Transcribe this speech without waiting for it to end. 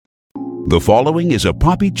The following is a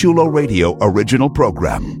Papi Chulo Radio original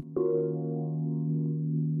program.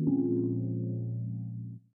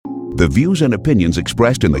 The views and opinions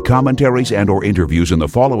expressed in the commentaries and or interviews in the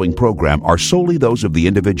following program are solely those of the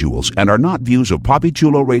individuals and are not views of Papi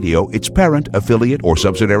Chulo Radio, its parent, affiliate, or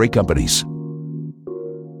subsidiary companies.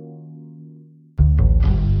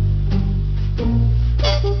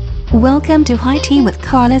 Welcome to High Tea with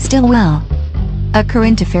Carla Stillwell, a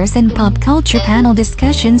current affairs and pop culture panel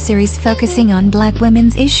discussion series focusing on Black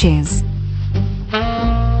women's issues.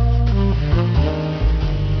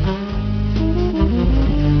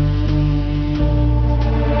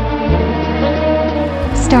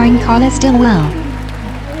 Starring Carla Stillwell,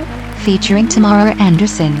 featuring Tamara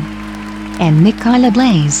Anderson and Michaela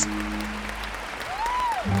Blaze.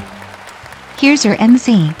 Here's your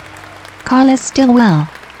MC, Carla Stillwell.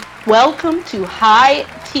 Welcome to High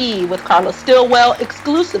Tea with Carla Stillwell,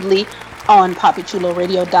 exclusively on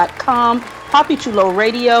PapiChuloRadio.com. Papi Chulo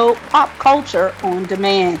Radio, pop culture on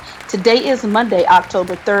demand. Today is Monday,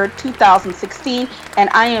 October 3rd, 2016,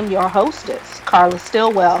 and I am your hostess, Carla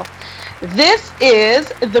Stillwell. This is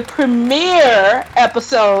the premiere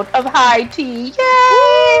episode of High Tea. Yay!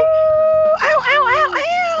 Ow, ow, ow,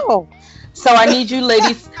 ow! So I need you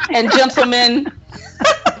ladies and gentlemen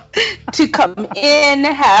to come in,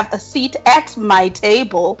 have a seat at my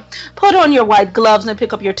table, put on your white gloves and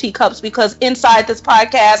pick up your teacups, because inside this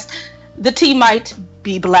podcast, the tea might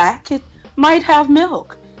be black, it might have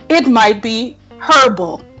milk, it might be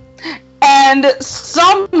herbal, and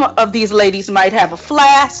some of these ladies might have a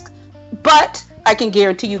flask, but I can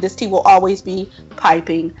guarantee you this tea will always be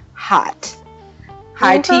piping hot.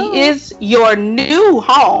 High Tea is your new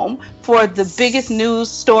home for the biggest news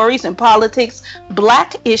stories in politics,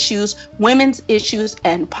 Black issues, women's issues,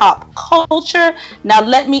 and pop culture. Now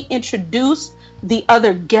let me introduce the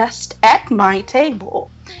other guest at my table,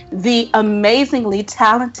 the amazingly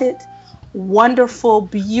talented, wonderful,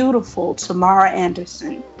 beautiful Tamara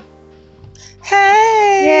Anderson.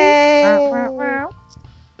 Hey! Yay!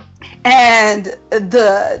 And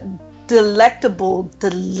the delectable,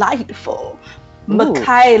 delightful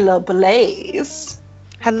Michaela Blaze.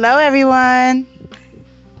 Hello, everyone.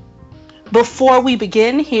 Before we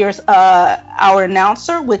begin, here's our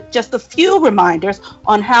announcer with just a few reminders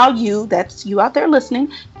on how you, that's you out there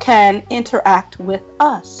listening, can interact with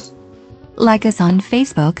us. Like us on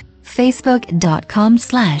Facebook,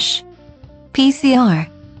 facebook.com/PCR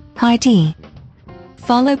High Tea.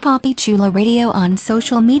 Follow Papi Chulo Radio on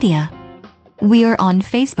social media. We are on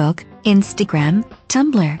Facebook, Instagram,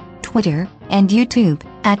 Tumblr, Twitter, and YouTube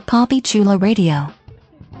at Papi Chulo Radio.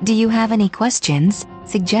 Do you have any questions,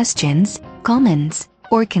 suggestions, comments,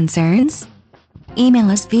 or concerns? Email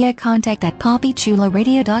us via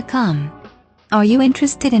contact@papichuloradio.com. Are you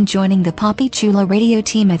interested in joining the Papi Chulo Radio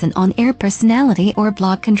team as an on-air personality or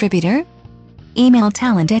blog contributor? Email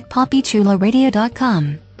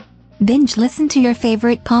talent@papichuloradio.com. Binge listen to your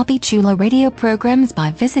favorite Papi Chulo Radio programs by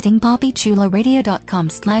visiting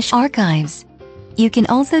papichuloradio.com/archives. You can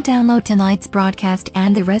also download tonight's broadcast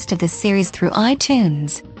and the rest of the series through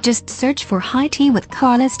iTunes. Just search for High Tea with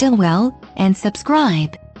Carla Stillwell and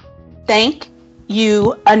subscribe. Thank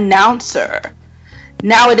you, announcer.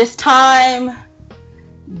 Now it is time,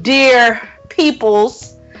 dear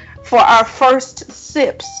peoples, for our first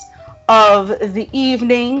sips of the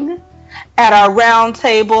evening at our round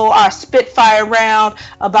table, our Spitfire round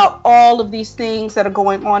about all of these things that are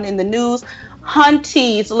going on in the news.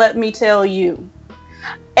 Hunties, let me tell you,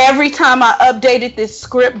 every time I updated this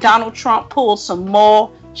script, Donald Trump pulled some more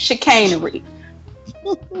chicanery.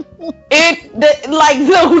 The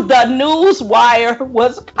news wire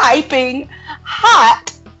was piping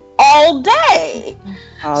hot all day.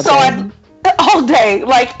 All day,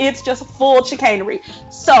 like it's just full chicanery.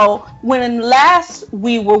 So when last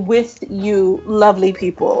we were with you, lovely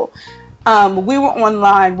people, we were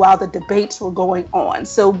online while the debates were going on.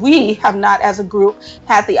 So we have not, as a group,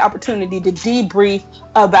 had the opportunity to debrief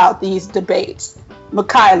about these debates.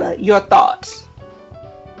 Michaela, your thoughts?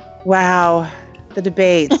 Wow, the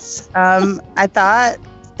debates. I thought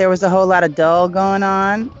there was a whole lot of dull going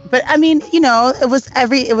on, but I mean, it was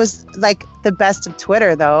like the best of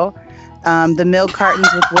Twitter, though. The milk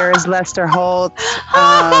cartons with "Where is Lester Holt?"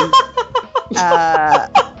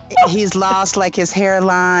 He's lost like his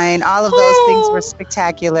hairline. All of those things were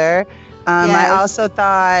spectacular. Yes. I also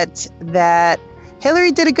thought that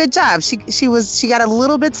Hillary did a good job. She got a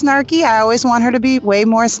little bit snarky. I always want her to be way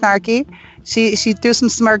more snarky. She threw some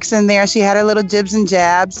smirks in there. She had her little jibs and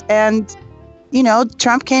jabs, and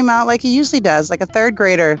Trump came out like he usually does, like a third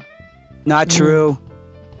grader. Not true.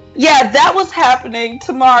 Yeah, that was happening.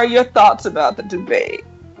 Tamara, your thoughts about the debate?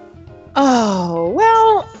 Oh,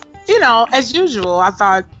 well, as usual, I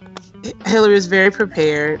thought Hillary was very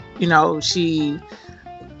prepared.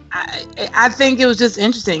 I think it was just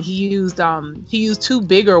interesting. He used two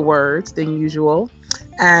bigger words than usual,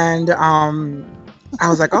 and I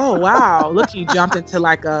was like, oh wow, look, he jumped into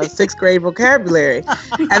like a 6th grade vocabulary,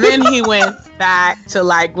 and then he went back to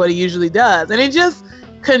like what he usually does, and it just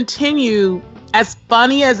continued. As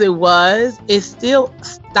funny as it was, it still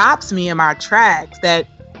stops me in my tracks that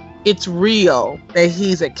it's real that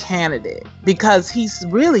he's a candidate, because he's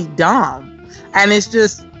really dumb, and it's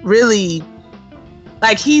just really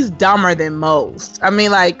like he's dumber than most. I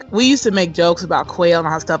mean, like, we used to make jokes about Quayle and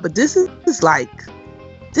all that stuff, but he's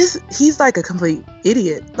like a complete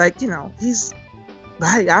idiot. Like, he's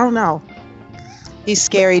like, I don't know. He's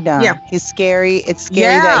scary dumb. Yeah. He's scary. It's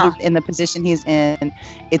scary that he's in the position he's in.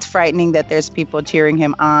 It's frightening that there's people cheering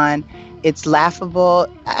him on. It's laughable.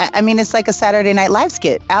 I mean, it's like a Saturday Night Live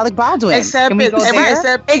skit. Alec Baldwin. Except it's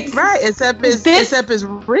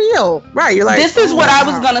real. Right. You're like, this is what I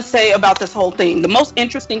was going to say about this whole thing. The most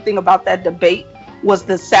interesting thing about that debate was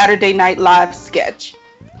the Saturday Night Live sketch.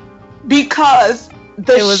 Because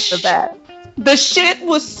the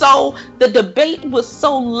debate was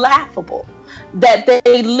so laughable that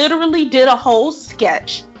they literally did a whole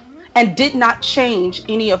sketch and did not change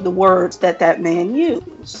any of the words that man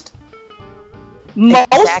used.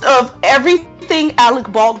 Most of everything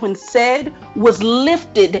Alec Baldwin said was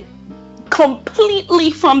lifted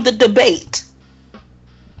completely from the debate.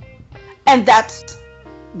 And that's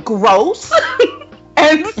gross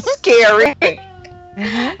and scary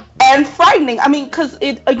and frightening. I mean, because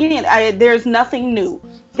there's nothing new.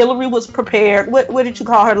 Hillary was prepared. What did you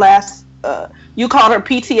call her last? You called her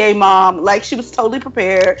PTA mom. Like, she was totally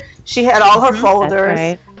prepared. She had all her folders.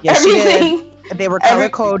 Right. Yes, everything. They were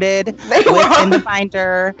color-coded in the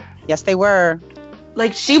binder. Yes, they were.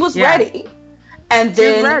 Like, she was ready. And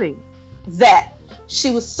then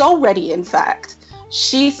she was so ready, in fact,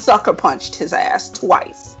 she sucker punched his ass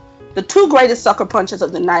twice. The two greatest sucker punches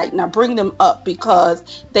of the night. Now bring them up,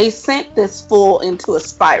 because they sent this fool into a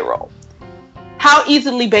spiral. How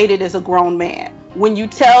easily baited is a grown man when you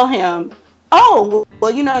tell him, oh,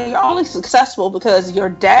 well, you're only successful because your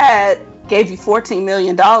dad gave you $14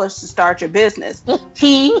 million to start your business.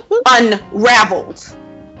 He unraveled.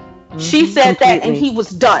 She said completely. That, and he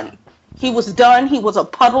was done. He was done. He was a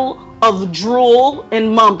puddle of drool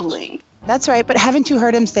and mumbling. That's right. But haven't you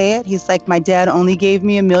heard him say it? He's like, my dad only gave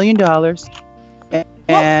me $1 million,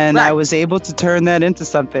 and I was able to turn that into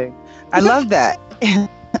something. I love that.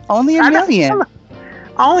 Only $1 million.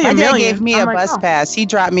 Only $1 million. My dad gave me a bus pass. He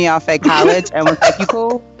dropped me off at college and was like, you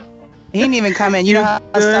cool? He didn't even come in. You know how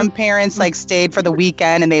some parents like stayed for the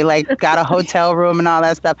weekend and they like got a hotel room and all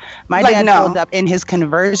that stuff. My dad pulled up in his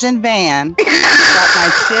conversion van, dropped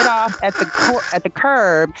my shit off at the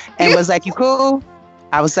curb, and was like, "You cool?"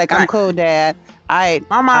 I was like, "I'm cool, Dad." My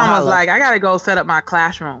mom was like, "I gotta go set up my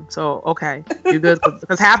classroom." So okay, you good?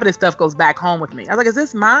 Because half of this stuff goes back home with me. I was like, "Is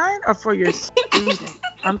this mine or for your student?"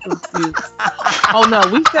 I'm confused. Oh no,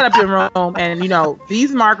 we set up your room, and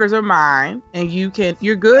these markers are mine, and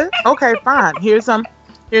you're good. Okay, fine. Here's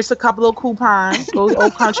a couple of coupons, those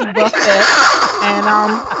old country buffet, and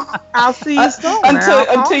I'll see you soon.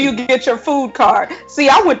 Until you get your food card. See,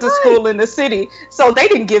 I went to school in the city, so they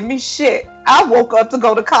didn't give me shit. I woke up to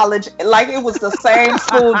go to college like it was the same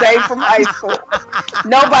school day from high school.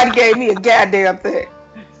 Nobody gave me a goddamn thing.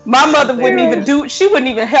 My mother she wouldn't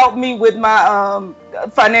even help me with my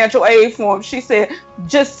financial aid form. She said,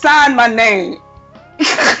 just sign my name.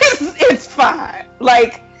 It's fine.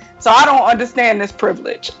 Like, so I don't understand this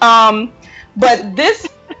privilege. But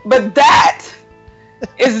that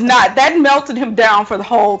is not, that melted him down for the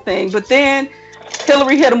whole thing. But then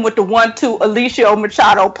Hillary hit him with the 1-2 Alicia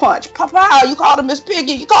Machado punch. Papa, you called him Miss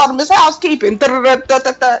Piggy, you called him Miss Housekeeping.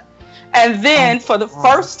 And then for the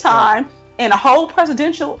first time in a whole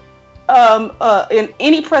presidential, in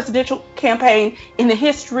any presidential campaign in the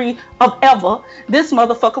history of ever, this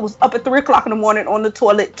motherfucker was up at 3:00 in the morning on the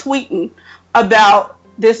toilet tweeting about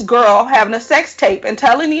this girl having a sex tape and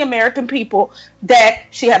telling the American people that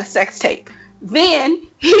she had a sex tape. Then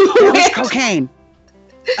that was cocaine.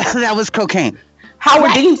 That was cocaine.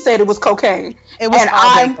 Howard Dean said it was cocaine. It was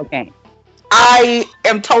cocaine. I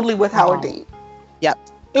am totally with Howard Dean. Yep.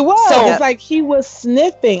 It was. So, it's like he was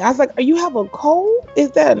sniffing. I was like, "Are you have a cold?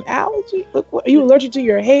 Is that an allergy? Look, are you allergic to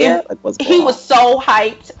your hair?" Like, what's going on? He was so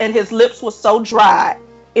hyped and his lips were so dry.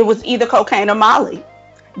 It was either cocaine or Molly.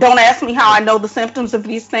 Don't ask me how I know the symptoms of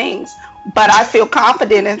these things, but I feel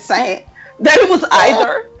confident in saying that it was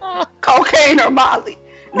either cocaine or Molly.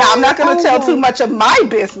 Now, I'm not going to tell too much of my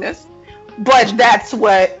business, but that's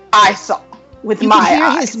what I saw with you my could hear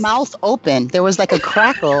eyes. his mouth open. There was like a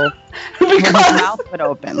crackle when his mouth would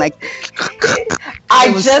open. Like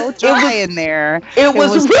it was so dry in there. It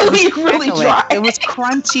was really crackling. dry. It was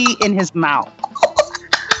crunchy in his mouth.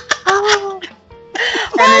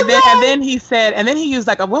 And then he said, and then he used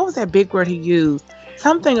like what was that big word he used?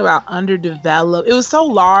 Something about underdeveloped. It was so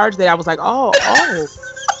large that I was like, oh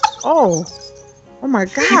my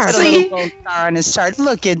God. He put a little gold star on his chart.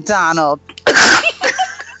 Look at Donald.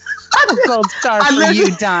 A gold star for you,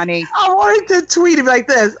 Donnie. I wanted to tweet it like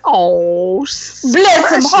this. Oh,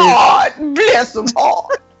 bless him hard. Bless him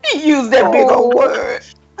hard. He used that big old word.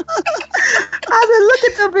 I said, look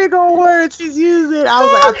at the big old words she's using. I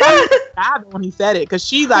was like, I thought he died when he said it, because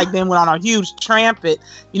she like then went on a huge trumpet,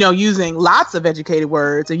 using lots of educated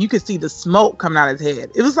words, and you could see the smoke coming out of his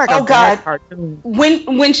head. It was like a bad cartoon.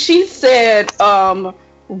 When she said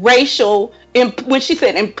racial, when she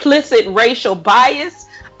said implicit racial bias,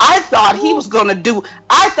 I thought he was gonna do.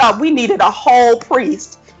 I thought we needed a whole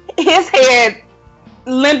priest. His head,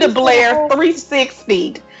 Linda Blair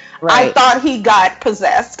 360. Right. I thought he got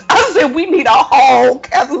possessed. I said we need a whole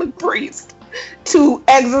Catholic priest to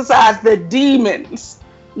exorcise the demons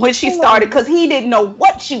when she started, because he didn't know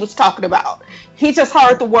what she was talking about. He just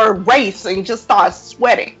heard the word race and just started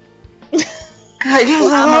sweating.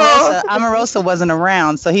 Omarosa wasn't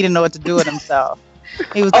around, so he didn't know what to do with himself.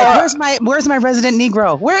 He was like, where's my resident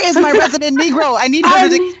Negro? Where is my resident Negro? I need her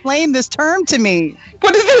to explain this term to me.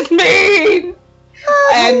 What does this mean?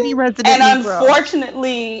 And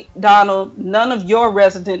unfortunately, Donald, none of your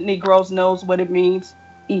resident Negroes knows what it means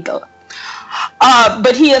either.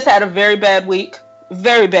 But he has had a very bad week.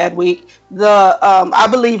 Very bad week. I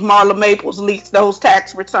believe Marla Maples leaked those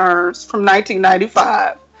tax returns from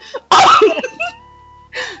 1995.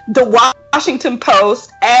 The Washington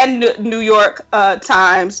Post and New York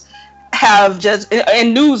Times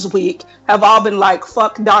and Newsweek have all been like,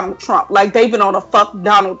 fuck Donald Trump. Like, they've been on a fuck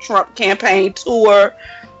Donald Trump campaign tour.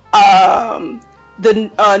 The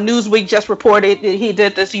Newsweek just reported that he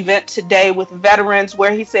did this event today with veterans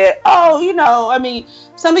where he said,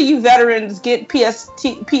 some of you veterans get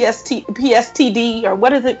PTSD, or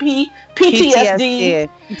what is it? PTSD.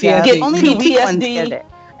 Yeah. Get only PTSD, the weak ones get it.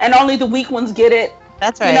 And only the weak ones get it.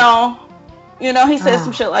 That's right. He said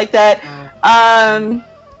some shit like that.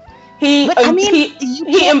 He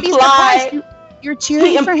implied you're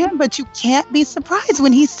cheering for him, but you can't be surprised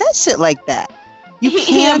when he says shit like that.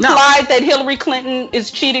 He implied that Hillary Clinton is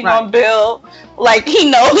cheating on Bill. Like, he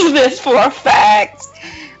knows this for a fact.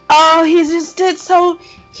 Oh, he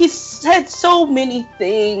said so many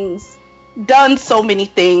things, done so many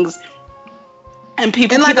things. And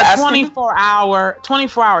people in like a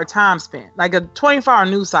 24-hour time span, like a 24-hour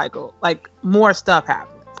news cycle, like more stuff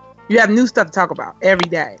happens. You have new stuff to talk about every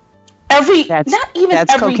day. That's every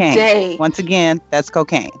cocaine. Day. Once again, that's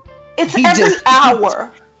cocaine. It's every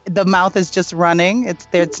hour. The mouth is just running.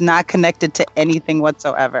 It's not connected to anything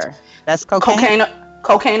whatsoever. That's cocaine.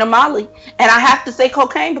 Cocaine or Molly. And I have to say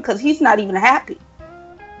cocaine because he's not even happy.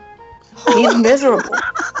 He's miserable.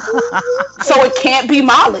 So it can't be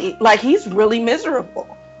Molly. Like, he's really miserable.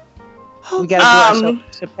 We gotta do our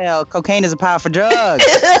Chappelle. Cocaine is a powerful drug.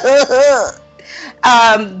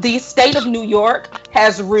 The state of New York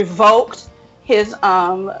has revoked his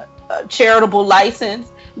charitable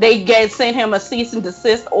license. They sent him a cease and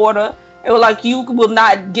desist order. It was like, you will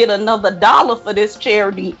not get another $1 for this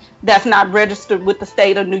charity that's not registered with the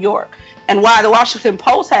state of New York. And why the Washington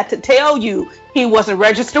Post had to tell you he wasn't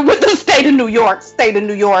registered with the state of New York. State of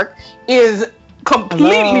New York is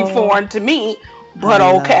completely foreign to me, but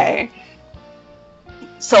okay.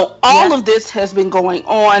 So all of this has been going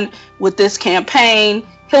on with this campaign.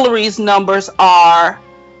 Hillary's numbers are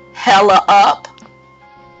hella up.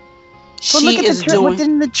 Well,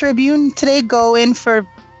 didn't the Tribune today go in for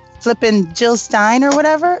flipping Jill Stein or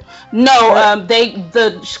whatever? No,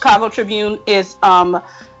 the Chicago Tribune is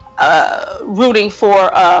rooting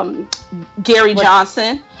for Gary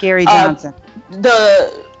Johnson. Gary Johnson.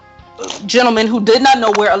 The gentleman who did not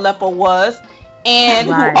know where Aleppo was and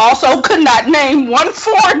who also could not name one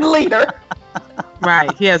foreign leader.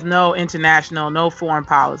 Right. He has no foreign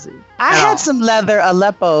policy. I had some leather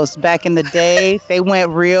Aleppos back in the day. They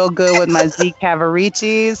went real good with my Z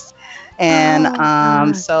Cavaricis.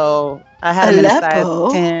 And so I had them in a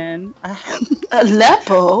size 10.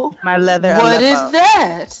 Aleppo? My leather What Aleppo. Is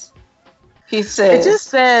that? He said. It just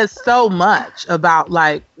says so much about,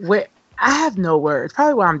 like, where I have no words.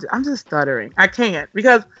 Probably why I'm just stuttering. I can't,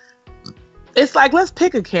 because it's like, let's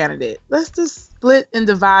pick a candidate. Let's just split and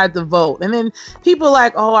divide the vote. And then people are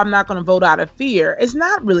like, oh, I'm not going to vote out of fear. It's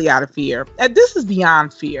not really out of fear. This is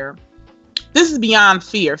beyond fear. this is beyond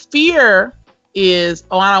fear. Fear is,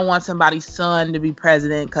 oh, I don't want somebody's son to be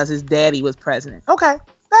president because his daddy was president. Okay,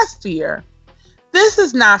 that's fear. This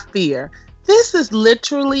is not fear. This is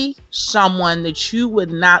literally someone that you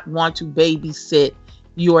would not want to babysit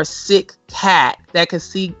your sick cat that could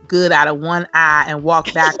see good out of one eye and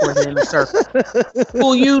walk backwards in a circle,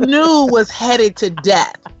 who you knew was headed to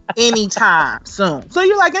death anytime soon. So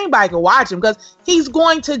you're like, anybody can watch him because he's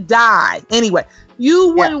going to die anyway.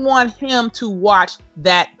 You wouldn't want him to watch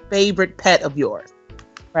that favorite pet of yours,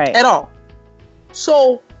 right? At all.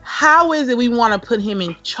 So how is it we want to put him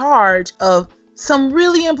in charge of some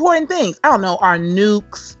really important things? I don't know, our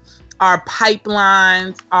nukes, our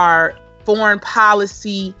pipelines, our foreign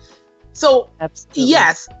policy. So absolutely.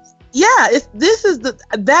 Yes, yeah,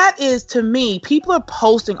 that is to me, people are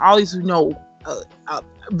posting all these,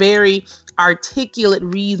 very articulate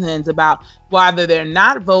reasons about whether they're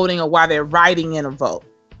not voting or why they're writing in a vote.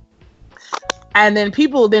 And then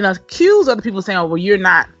people then accuse other people saying, oh, well, you're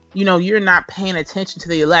not paying attention to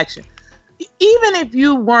the election. Even if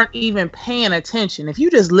you weren't even paying attention, if you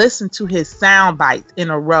just listen to his sound bites in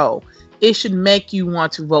a row, it should make you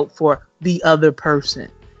want to vote for the other person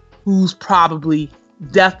who's probably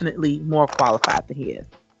definitely more qualified than he is.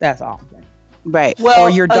 That's all I'm saying. Right. Well,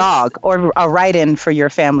 or your dog, or a write-in for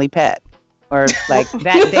your family pet, or like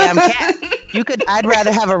that damn cat. I'd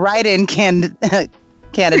rather have a write-in candidate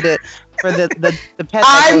for the pet.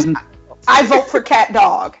 I vote for cat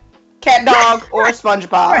dog or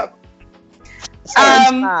SpongeBob.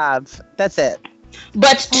 SpongeBob. That's it.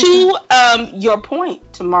 But to your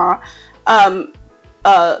point, Tamara,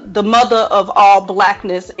 the mother of all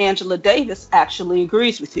blackness, Angela Davis, actually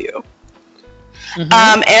agrees with you.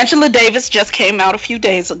 Mm-hmm. Angela Davis just came out a few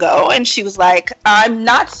days ago, and she was like, I'm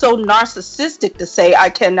not so narcissistic to say I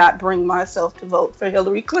cannot bring myself to vote for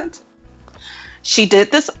Hillary Clinton. She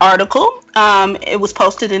did this article. It was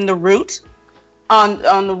posted in The Root, on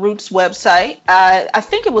the Root's website. I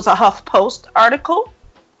think it was a HuffPost article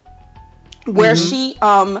where she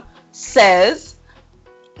says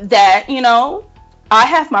that, I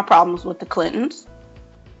have my problems with the Clintons.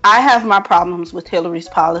 I have my problems with Hillary's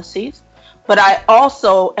policies. But I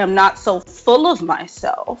also am not so full of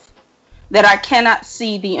myself that I cannot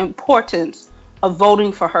see the importance of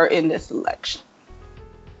voting for her in this election.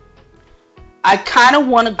 I kind of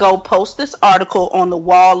want to go post this article on the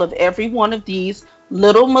wall of every one of these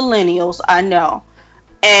little millennials I know.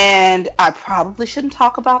 And I probably shouldn't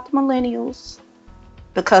talk about the millennials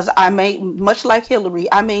because much like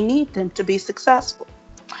Hillary, I may need them to be successful.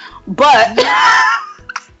 But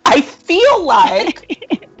I feel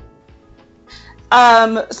like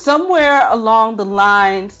somewhere along the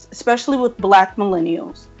lines, especially with Black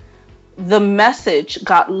millennials, the message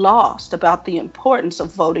got lost about the importance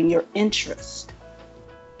of voting your interest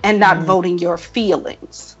and not voting your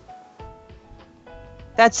feelings.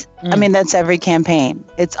 That's every campaign.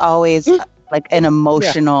 It's always like an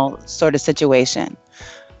emotional sort of situation.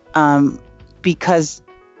 Because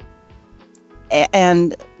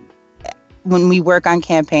when we work on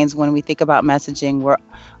campaigns, when we think about messaging,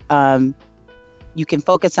 you can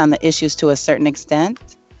focus on the issues to a certain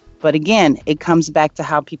extent, but again, it comes back to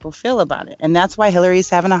how people feel about it. And that's why Hillary's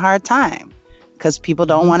having a hard time, because people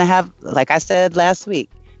don't want to have, like I said last week,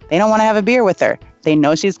 they don't want to have a beer with her. They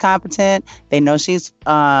know she's competent. They know she's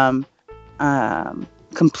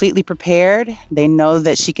completely prepared. They know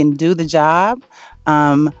that she can do the job.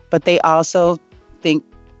 But they also think,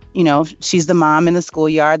 she's the mom in the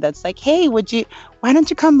schoolyard that's like, hey, why don't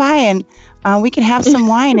you come by and we can have some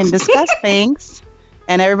wine and discuss things.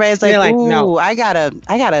 And everybody's like, ooh, no. I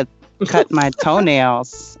gotta cut my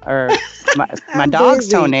toenails or my dog's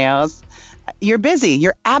toenails. You're busy.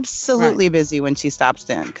 You're absolutely busy when she stops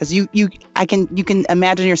in, because you can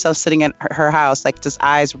imagine yourself sitting at her house, like just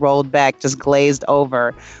eyes rolled back, just glazed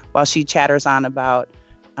over, while she chatters on about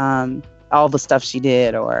all the stuff she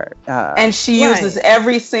did, and she uses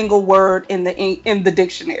every single word in the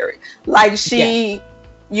dictionary, like she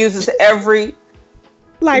uses every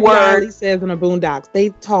like word. Riley says in the Boondocks, they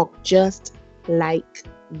talk just like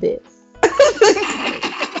this.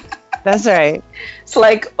 That's right. It's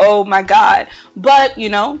like, oh my God. But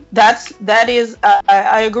that is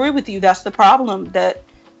I agree with you. That's the problem, that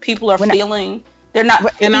people are feeling they're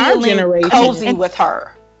not in our generation cozy with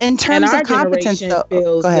her. In terms of competence, though,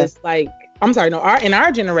 feels just like, I'm sorry, no, in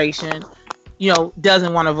our generation,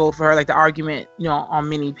 doesn't want to vote for her. Like the argument, on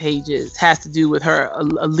many pages has to do with her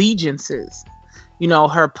allegiances,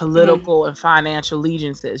 her political and financial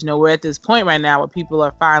allegiances. We're at this point right now where people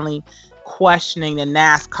are finally questioning the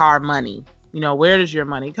NASCAR money. Where does your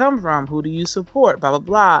money come from? Who do you support? Blah, blah,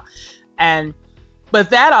 blah. And But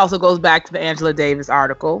that also goes back to the Angela Davis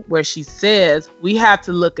article where she says we have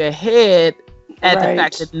to look ahead at the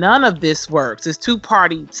fact that none of this works. This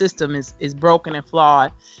two-party system is broken and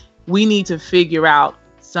flawed. We need to figure out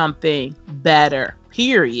something better,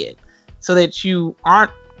 period, so that you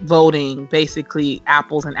aren't voting basically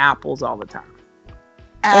apples and apples all the time.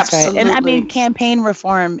 Absolutely. Right. And I mean, campaign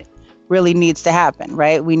reform really needs to happen,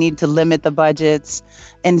 right? We need to limit the budgets.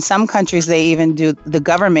 In some countries, they even do, the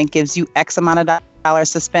government gives you X amount of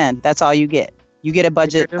dollars to spend. That's all you get. You get a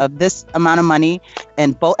budget of this amount of money,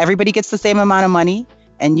 and everybody gets the same amount of money,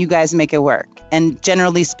 and you guys make it work. And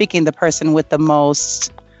generally speaking, the person with the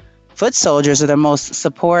most foot soldiers or the most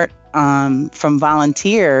support from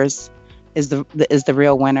volunteers is the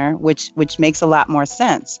real winner, which makes a lot more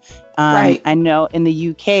sense. Right. I know in the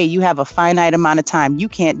UK, you have a finite amount of time. You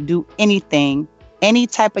can't do anything, any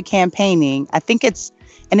type of campaigning. I think it's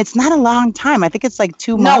not a long time. I think it's like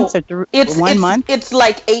 2 months or 1 month. It's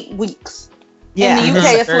like 8 weeks. Yeah. In the UK,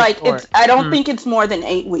 it's like, I don't think it's more than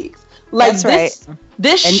 8 weeks. Like that's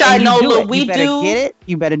this Shinola, we do. Get it.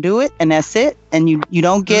 You better do it. And that's it. And you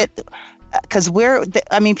don't get, because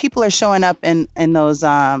people are showing up in those,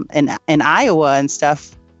 in Iowa and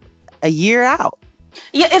stuff a year out.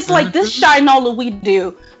 Yeah, it's like this Shinola we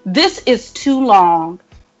do. This is too long.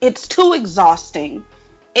 It's too exhausting.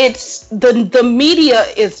 It's the media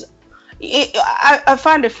is. I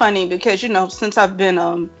find it funny because since I've been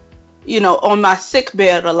on my sick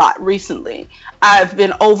bed a lot recently, I've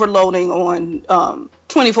been overloading on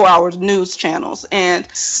 24 hours news channels and.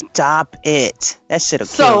 Stop it! That should have.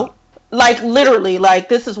 So, like literally, like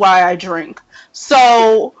this is why I drink.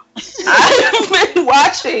 So I've been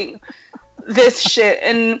watching this shit,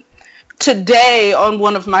 and today on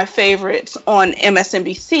one of my favorites on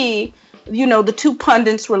MSNBC, the two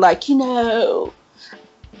pundits were like,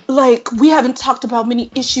 like we haven't talked about many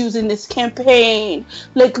issues in this campaign.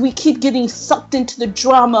 Like we keep getting sucked into the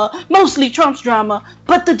drama, mostly Trump's drama,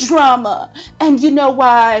 but the drama. And you know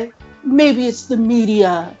why? Maybe it's the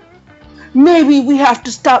media. Maybe we have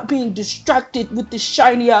to stop being distracted with this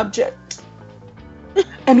shiny object.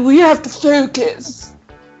 And we have to focus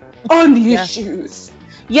on the issues.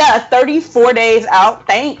 Yeah, 34 days out.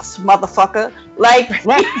 Thanks, motherfucker. Like,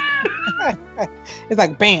 it's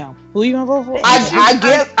like, bam. Who you gonna vote for?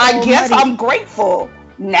 I guess I'm grateful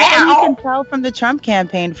now. Yeah, you can tell from the Trump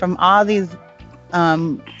campaign, from all these, I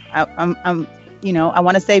want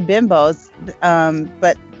to say bimbos,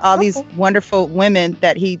 but all these wonderful women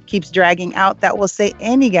that he keeps dragging out that will say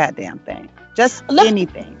any goddamn thing, just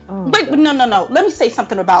anything. But no. Let me say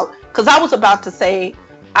something about, because I was about to say.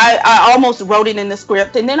 I almost wrote it in the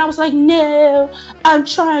script, and then I was like, no, I'm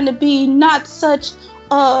trying to be not such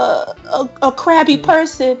a crabby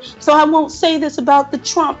person, so I won't say this about the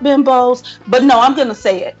Trump bimbos. But no, I'm going to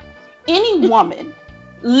say it. Any woman,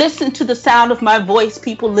 listen to the sound of my voice,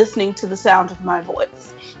 people listening to the sound of my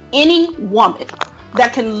voice. Any woman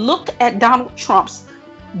that can look at Donald Trump's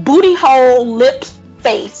booty hole, lips,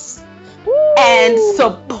 face, and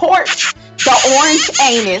support the orange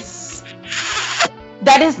anus.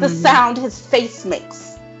 That is the sound his face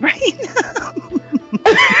makes. Right.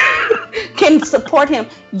 Can support him.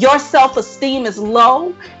 Your self-esteem is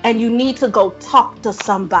low and you need to go talk to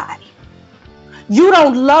somebody. You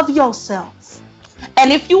don't love yourself.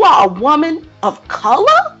 And if you are a woman of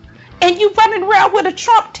color and you running around with a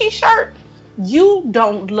Trump t-shirt, you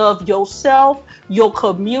don't love yourself, your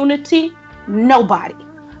community, nobody.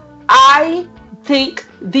 I think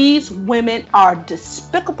these women are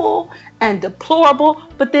despicable and deplorable,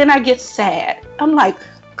 but then I get sad. I'm like,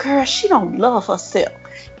 girl, she don't love herself.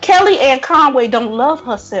 Kellyanne Conway don't love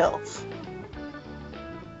herself.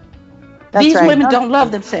 These women don't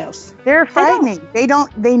love themselves. They're frightening.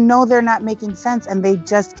 They know they're not making sense, and they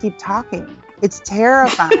just keep talking. It's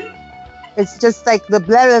terrifying. It's just like the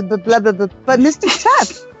blah, blah, blah, blah, blah. But Mr.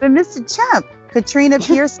 Trump, Katrina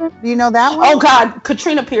Pearson, do you know that one? Oh God,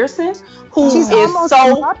 Katrina Pearson, she's almost a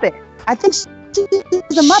Muppet. I think she's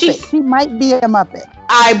a Muppet. She might be a Muppet.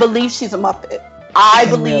 I believe she's a Muppet. I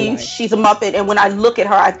believe she's a Muppet, and when I look at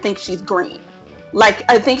her, I think she's green. Like,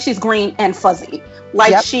 I think she's green and fuzzy.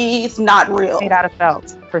 Like, she's not real. Made out of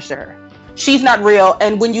felt, for sure. She's not real.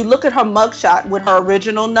 And when you look at her mugshot with her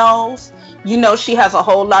original nose, you know she has a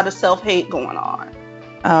whole lot of self-hate going on.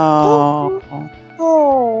 Oh,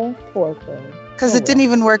 poor thing. Because it didn't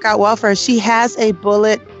even work out well for her. She has a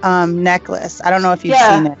bullet necklace. I don't know if you've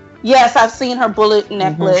seen it. Yes, I've seen her bullet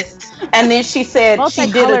necklace. And then she said she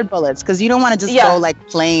did colored bullets, because you don't want to just go like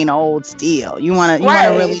plain old steel. You want to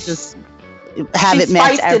really just have it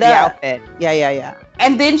match every outfit. Yeah.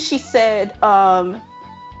 And then she said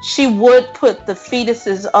she would put the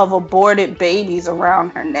fetuses of aborted babies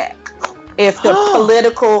around her neck. If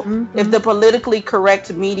the if the politically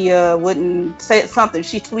correct media wouldn't say something,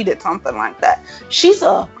 she tweeted something like that. She's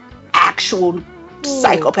a actual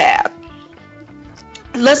psychopath.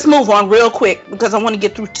 Let's move on real quick because I want to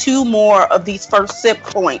get through 2 more of these first sip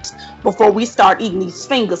points before we start eating these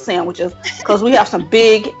finger sandwiches because we have some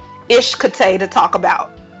big ish kate to talk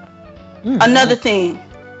about. Another thing,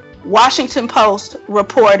 Washington Post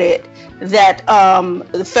reported that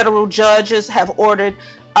the federal judges have ordered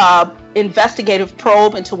investigative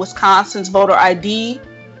probe into Wisconsin's voter ID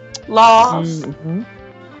laws.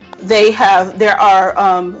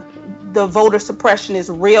 The voter suppression is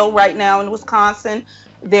real right now in Wisconsin.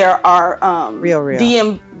 There are real.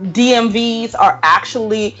 DMVs are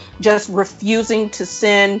actually just refusing to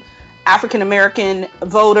send African American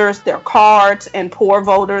voters their cards and poor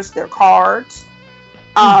voters their cards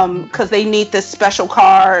because they need this special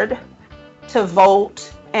card to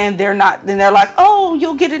vote, and they're not. Then they're like, "Oh,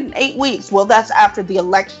 you'll get it in 8 weeks." Well, that's after the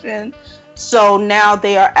election, so now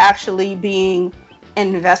they are actually being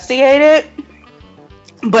investigated.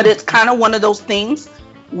 But it's kind of one of those things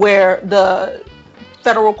where the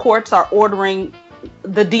federal courts are ordering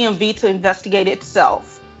the DMV to investigate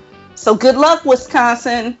itself. So good luck,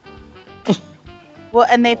 Wisconsin. Well,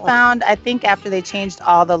 and they found, I think after they changed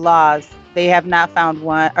all the laws, they have not found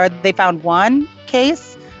one, or they found one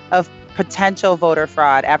case of potential voter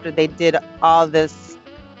fraud after they did all this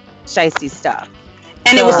shicey stuff.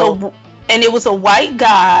 And it was a white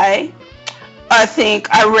guy. I think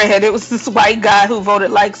I read it was this white guy who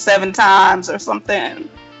voted like 7 times or something.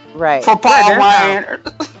 Right. For Paul Ryan.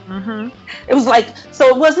 It was like, so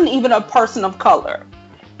it wasn't even a person of color.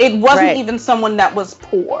 It wasn't even someone that was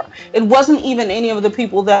poor. It wasn't even any of the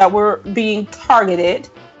people that were being targeted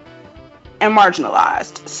and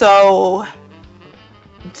marginalized. So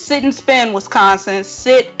sit and spin, Wisconsin.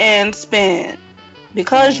 Sit and spin.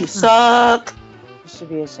 Because you suck. You should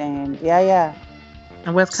be ashamed. Yeah.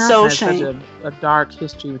 And Wisconsin has such a dark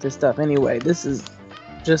history with this stuff anyway. This is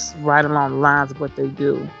just right along the lines of what they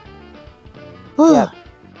do. Yeah.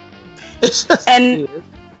 It's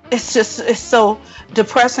so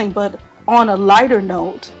depressing. But on a lighter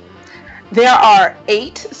note, there are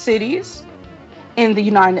 8 cities in the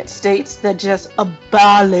United States that just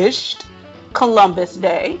abolished Columbus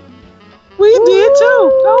Day. We did too.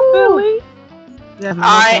 Go Philly.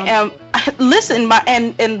 Listen,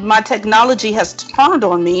 my technology has turned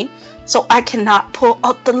on me, so I cannot pull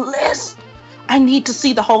up the list. I need to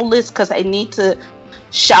see the whole list because I need to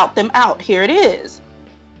shout them out. Here it is: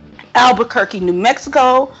 Albuquerque, New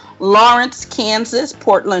Mexico; Lawrence, Kansas;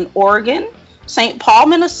 Portland, Oregon; St. Paul,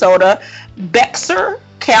 Minnesota; Bexar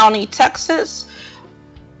County, Texas;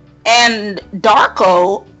 and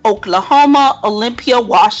Darko, Oklahoma; Olympia,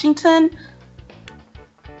 Washington;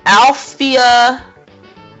 Alpena,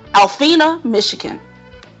 Michigan,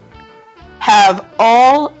 have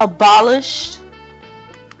all abolished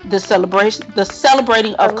the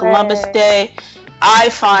celebrating of Columbus Day. I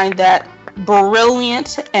find that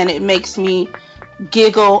brilliant, and it makes me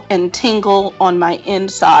giggle and tingle on my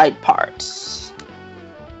inside parts.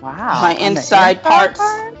 Wow. My inside parts,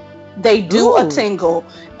 they do a tingle.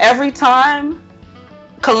 Every time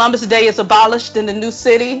Columbus Day is abolished in the new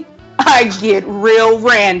city, I get real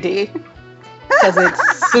randy. Because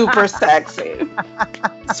it's super sexy.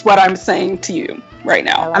 That's what I'm saying to you right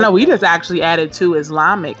now. I know we just actually added 2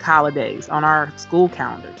 Islamic holidays on our school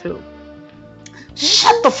calendar too.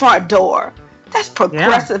 Shut the front door. That's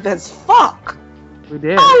progressive as fuck. We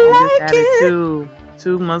did. I just added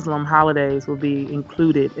 2 Muslim holidays will be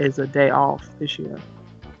included as a day off this year.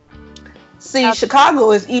 See,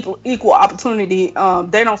 Chicago is equal opportunity.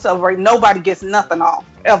 They don't celebrate. Nobody gets nothing off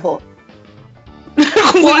ever.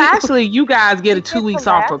 Well, actually, you guys get 2 weeks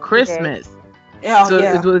off for Christmas. You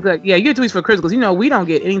get 2 weeks for Christmas because we don't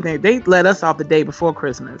get anything. They let us off the day before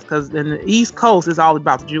Christmas because in the East Coast it's all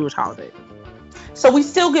about the Jewish holiday. So we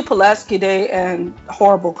still get Pulaski Day and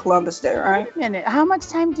horrible Columbus Day, right? Wait a minute. How much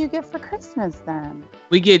time do you get for Christmas then?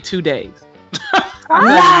 We get 2 days.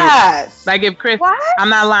 Yes. Like I'm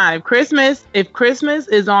not lying. If Christmas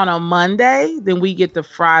is on a Monday, then we get the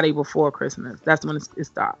Friday before Christmas. That's when it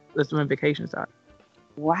stops. That's when vacation starts.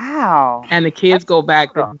 Wow. And the kids go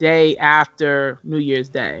back the day after New Year's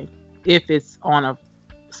Day if it's on a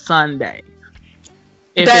Sunday.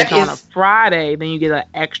 If it's on a Friday, then you get an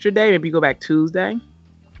extra day. Maybe you go back Tuesday.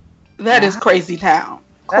 That is crazy town.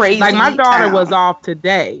 Crazy. Like my daughter was off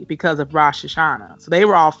today because of Rosh Hashanah. So they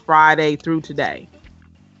were off Friday through today.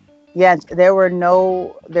 Yeah, there were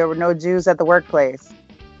no Jews at the workplace.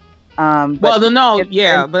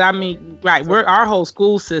 But I mean, right? Our whole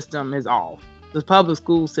school system is off. The public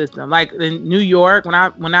school system, like in New York, when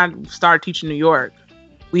I started teaching New York,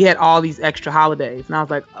 we had all these extra holidays, and I was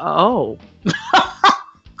like, oh,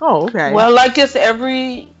 oh, okay. Well, I guess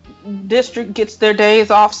every district gets their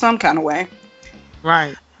days off some kind of way.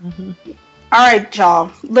 Right. Mm-hmm. All right,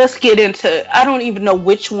 y'all. Let's get into. I don't even know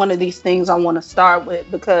which one of these things I want to start with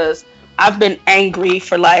because I've been angry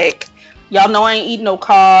for y'all know I ain't eating no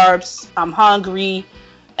carbs. I'm hungry,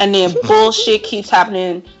 and then bullshit keeps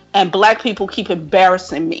happening, and black people keep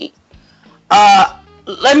embarrassing me.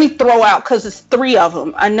 Let me throw out because it's 3 of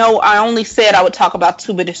them. I know I only said I would talk about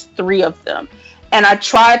 2, but it's 3 of them, and I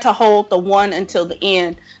tried to hold the one until the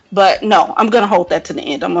end. But no, I'm going to hold that to the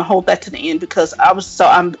end. I'm going to hold that to the end because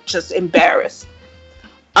I'm just embarrassed.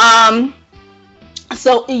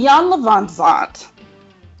 So Ian Levanzant,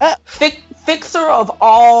 fixer of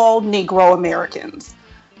all Negro Americans,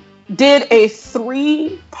 did a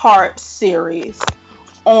 3-part series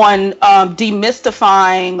on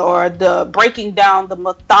demystifying or the breaking down the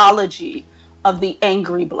mythology of the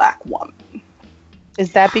angry black woman.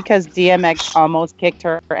 Is that because DMX almost kicked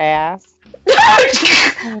her ass?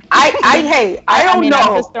 I don't know.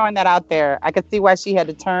 I'm just throwing that out there. I could see why she had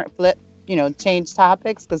to change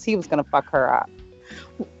topics because he was gonna fuck her up.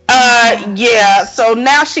 Yeah. So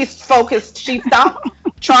now she's focused. She stopped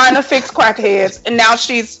trying to fix crackheads, and now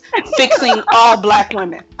she's fixing all black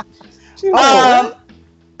women.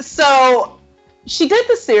 So she did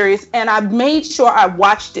the series, and I made sure I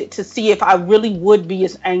watched it to see if I really would be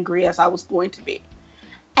as angry as I was going to be.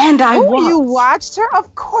 And I was. You watched her?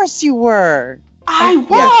 Of course you were. I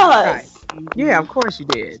was. Right. Yeah, of course you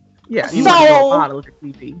did. Yeah, you want to go on and look at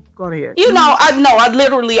TV. Go ahead. I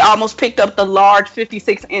literally almost picked up the large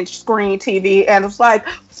 56-inch screen TV and was like,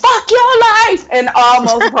 fuck your life, and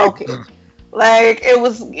almost broke it.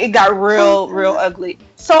 It got real ugly.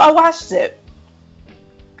 So I watched it.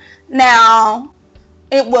 Now,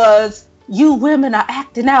 it was, you women are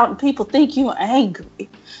acting out and people think you're angry.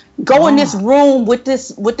 Go in this room with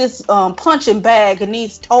this punching bag and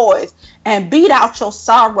these toys and beat out your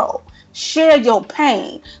sorrow. Share your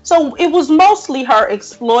pain. So it was mostly her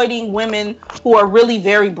exploiting women who are really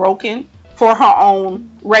very broken for her own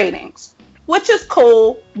ratings, which is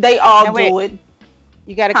cool. They all do it.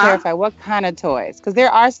 You got to clarify what kind of toys, because there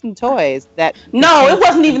are some toys that. No, it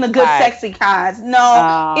wasn't even the good, sexy kinds.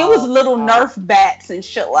 No, it was little Nerf bats and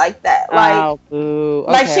shit like that. She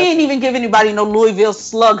didn't even give anybody no Louisville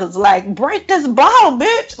Sluggers. Like, break this bottle,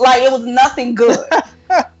 bitch. Like, it was nothing good.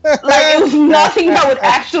 It was nothing that would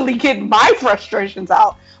actually get my frustrations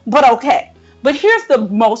out. But okay. But here's the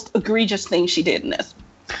most egregious thing she did in this.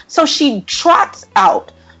 So she trots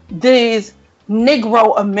out these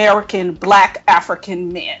Negro American Black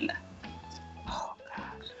African men. Oh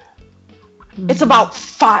gosh. It's about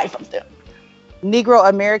 5 of them. Negro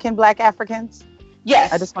American Black Africans?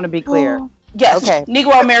 Yes. I just want to be clear. Yes. Okay.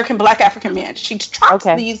 Negro American Black African men. She trots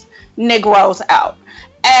these Negroes out.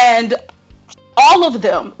 And all of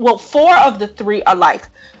them, 4 of the 3 are like,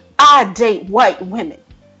 I date white women.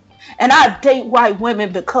 And I date white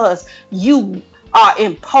women because you are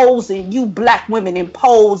imposing, you black women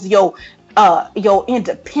impose your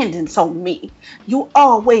independence on me. You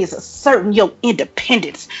always asserting your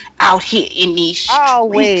independence out here in these streets.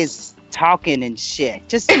 Always talking and shit.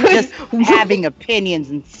 Just having opinions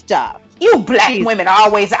and stuff. You black women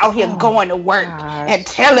always out here going to work and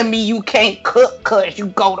telling me you can't cook because you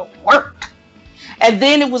go to work. And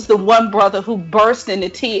then it was the one brother who burst into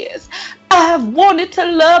tears. I've wanted to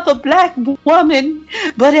love a black woman,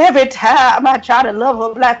 but every time I try to love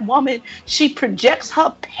a black woman, she projects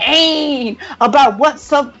her pain about what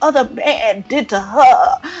some other man did to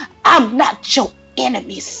her. I'm not your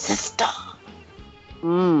enemy, sister.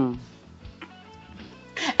 And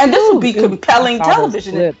this would be compelling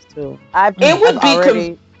television. It would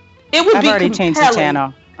be changed the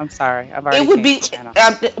channel. I'm sorry. I've already changed the channel.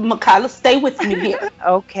 Makayla, stay with me here.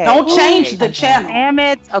 Okay. Don't change the channel. Damn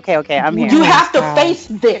it. Okay, I'm here. You have to face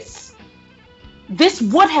this. This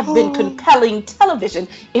would have been compelling television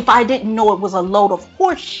if I didn't know it was a load of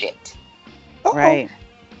horse shit. Right.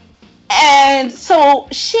 And so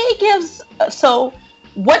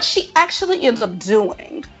what she actually ends up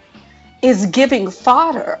doing is giving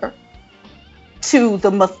fodder to the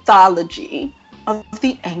mythology of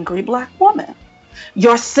the angry black woman.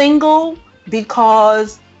 You're single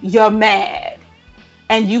because you're mad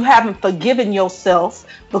and you haven't forgiven yourself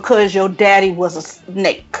because your daddy was a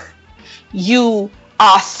snake. You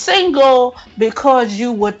are single because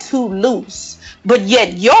you were too loose, but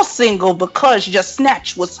yet you're single because your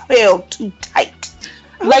snatch was held too tight.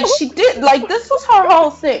 This was her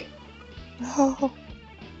whole thing. Oh.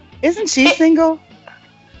 Isn't she single?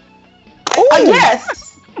 Yes.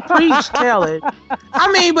 Preach, tell it.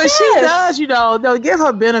 I mean, but she does, they'll give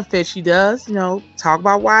her benefits. She does, talk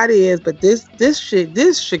about why it is. But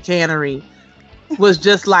this chicanery was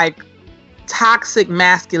just like toxic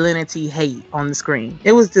masculinity hate on the screen.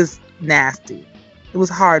 It was just nasty. It was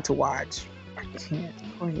hard to watch. I can't.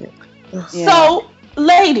 Go ahead. Yeah. So,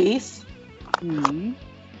 ladies, the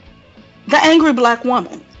angry black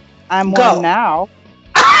woman. I'm one now.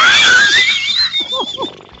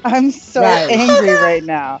 I'm so angry right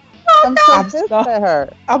now. I'm so pissed at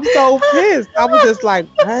her. I'm so pissed. I was just like,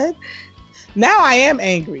 what? Now I am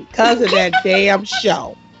angry because of that damn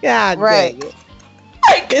show. God dang it.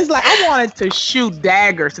 It's like I wanted to shoot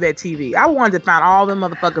daggers to that TV. I wanted to find all them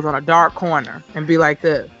motherfuckers on a dark corner and be like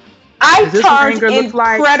this. I turned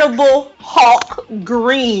Incredible Hulk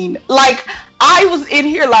green. Like, I was in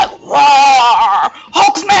here like,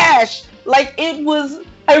 Hulk smash! Like,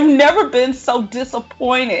 I've never been so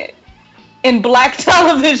disappointed in black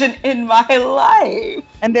television in my life.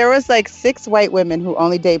 And there was like 6 white women who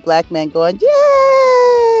only date black men going, yay!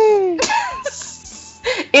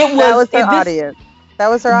 That was her audience. That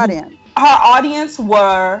was her audience. Her audience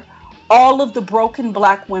were all of the broken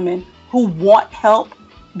black women who want help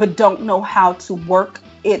but don't know how to work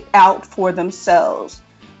it out for themselves.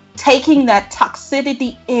 Taking that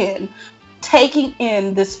toxicity in, taking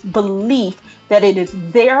in this belief that it is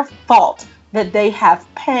their fault that they have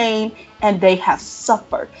pain and they have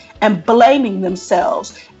suffered, and blaming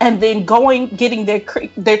themselves, and then getting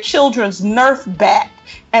their children's Nerf back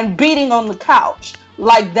and beating on the couch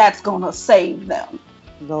like that's gonna save them.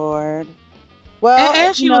 Lord. Well,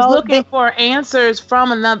 and she was looking for answers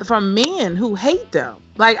from men who hate them.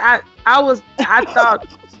 Like I thought, how is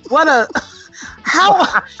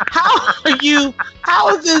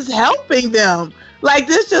this helping them? Like,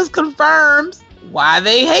 this just confirms why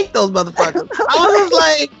they hate those motherfuckers. I was just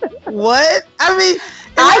like, what? I mean,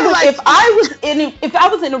 if I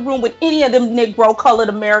was in a room with any of them Negro colored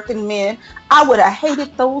American men, I would have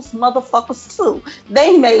hated those motherfuckers too.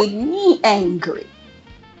 They made me angry.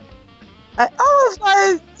 I was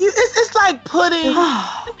like, it's like putting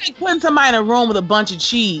somebody in a room with a bunch of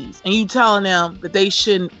cheese and you telling them that they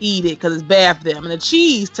shouldn't eat it because it's bad for them, and the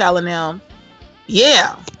cheese telling them,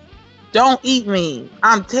 yeah, don't eat me,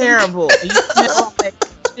 I'm terrible. And you smell all that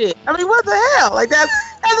shit. I mean, what the hell? Like, that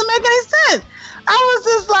doesn't make any sense. I was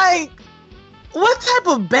just like, what type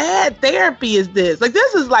of bad therapy is this? Like,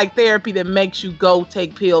 this is like therapy that makes you go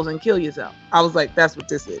take pills and kill yourself. I was like, that's what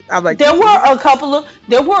this is. I was like, there were a couple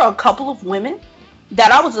of women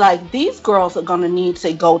that I was like, these girls are gonna need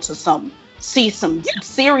to go to see some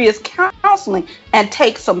serious counseling and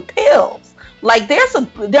take some pills. Like, there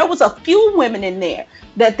was a few women in there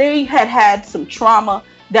that they had some trauma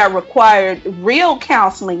that required real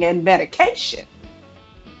counseling and medication.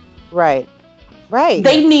 Right.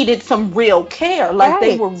 They needed some real care. Like,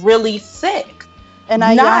 they were really sick. And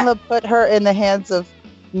Ayanna put her in the hands of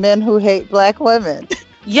men who hate black women.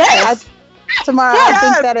 Yes. Tamara, I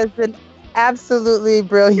think that is an absolutely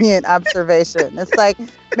brilliant observation. It's like,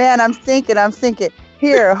 man, I'm thinking,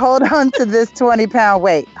 here, hold on to this 20-pound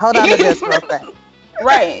weight. Hold on to this real quick.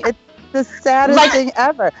 Right. It's the saddest thing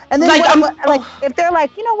ever. And then if they're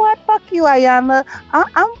like, you know what, fuck you, Ayanna,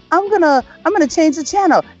 I'm gonna change the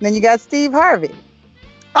channel. And then you got Steve Harvey.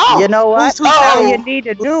 Oh, you know what? All you need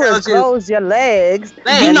to do is close your legs.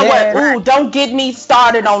 You know what? Ooh, don't get me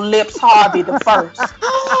started on Lips Harvey the first.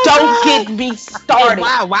 Don't get me started.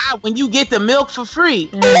 Why? When you get the milk for free.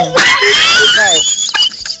 Right.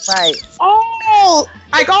 Oh,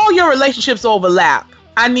 like, all your relationships overlap.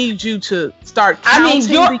 I need you to start counting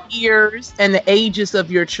the years and the ages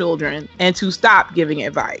of your children and to stop giving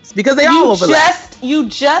advice, because they all overlap. You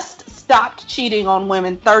just stopped cheating on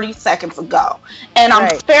women 30 seconds ago. And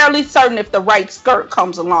I'm fairly certain if the right skirt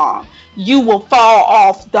comes along, you will fall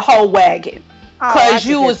off the whole wagon. I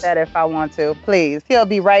can get that if I want to. Please. He'll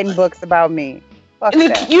be writing books about me. Fuck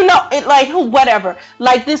that. You know, it, like, whatever.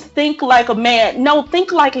 Like, this think like a man. No,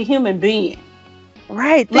 think like a human being.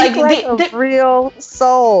 Right. Think like a real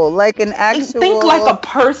soul, like an actual. Think like a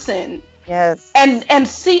person. Yes. And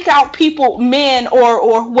seek out people, men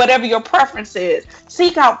or whatever your preference is.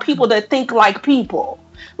 Seek out people that think like people.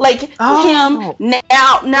 Like him.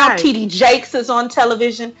 Now T.D. Jakes is on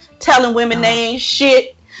television telling women they ain't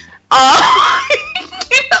shit.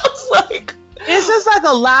 It's just like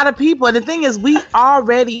a lot of people. And the thing is, we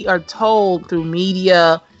already are told through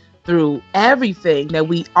media, through everything, that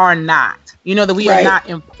we are not. You know, that we are not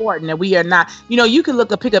important, that we are not, you know, you can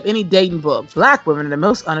pick up any dating book. Black women are the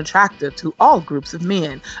most unattractive to all groups of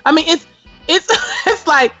men. I mean, it's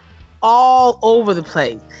like, all over the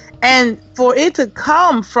place. And for it to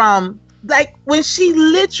come from, like, when she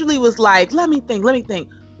literally was like, let me think.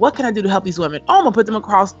 What can I do to help these women? Oh, I'm going to put them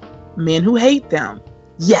across men who hate them.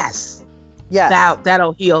 Yes.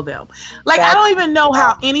 That'll heal them. Like, I don't even know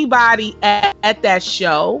how anybody at that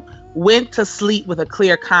show went to sleep with a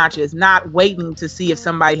clear conscience, not waiting to see if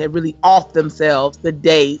somebody had really offed themselves the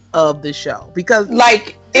day of the show. Because,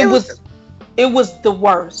 like, it was the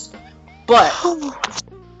worst. But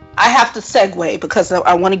I have to segue because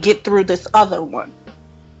I want to get through this other one.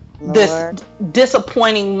 Lord. This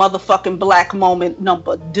disappointing motherfucking black moment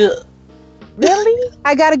number duh. Really?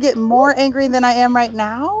 I gotta get more angry than I am right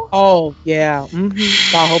now? Oh, yeah. Mm-hmm.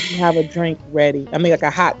 So I hope you have a drink ready. I mean, like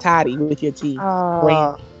a hot toddy with your tea.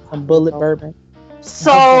 Some bullet bourbon.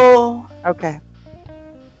 So, okay.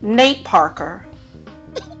 Nate Parker,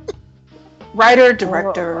 writer,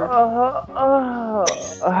 director of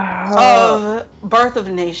Birth of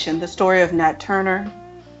a Nation, the story of Nat Turner,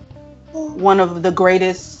 one of the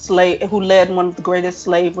greatest who led one of the greatest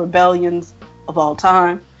slave rebellions of all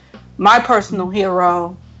time. My personal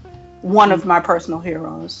hero, one of my personal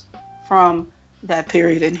heroes from that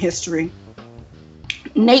period in history.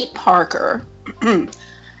 Nate Parker,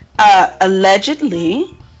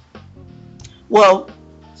 allegedly, I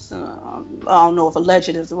don't know if alleged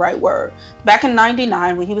is the right word. Back in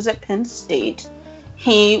 '99, when he was at Penn State,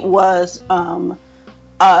 he was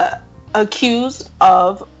accused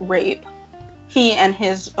of rape. He and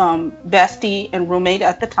his bestie and roommate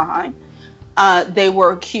at the time, they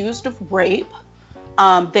were accused of rape.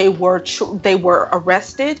 They were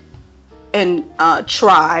arrested and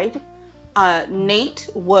tried. Nate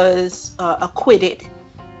was acquitted,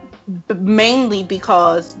 mainly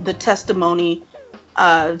because the testimony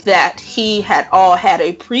that he had had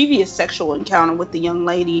a previous sexual encounter with the young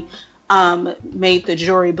lady made the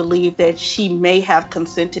jury believe that she may have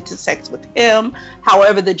consented to sex with him.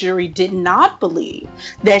 However, the jury did not believe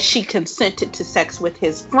that she consented to sex with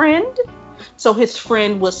his friend. So his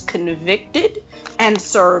friend was convicted and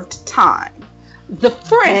served time. The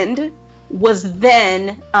friend was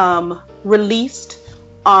then released.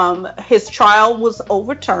 His trial was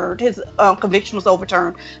overturned. His conviction was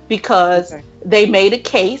overturned because they made a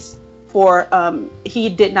case for he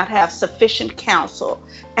did not have sufficient counsel.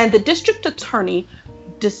 And the district attorney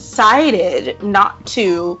decided not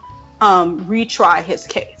to retry his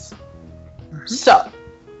case. Mm-hmm. So,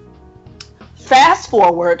 fast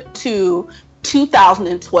forward to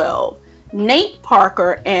 2012, Nate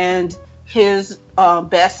Parker and his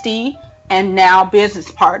bestie and now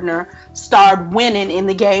business partner started winning in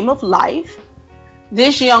the game of life.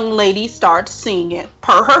 This young lady starts seeing it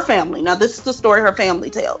per her family. Now, this is the story her family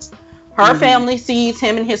tells. Her family sees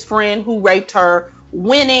him and his friend who raped her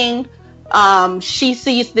winning. She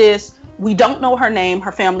sees this. We don't know her name.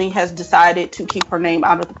 Her family has decided to keep her name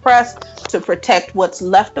out of the press to protect what's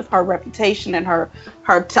left of her reputation and her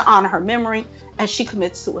to honor her memory. And she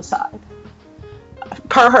commits suicide.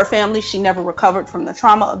 Per her family, she never recovered from the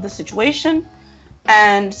trauma of the situation.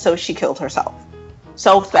 And so she killed herself.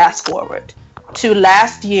 So fast forward to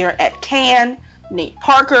last year at Cannes, Nate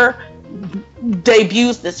Parker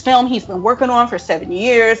debuts this film he's been working on for 7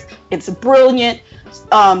 years. It's brilliant.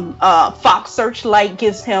 Fox Searchlight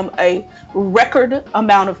gives him a record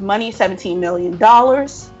amount of money, $17 million,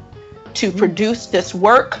 to produce this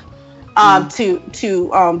work,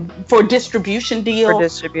 for distribution deal. For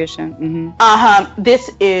distribution. This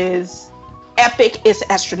is epic. It's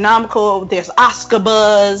astronomical. There's Oscar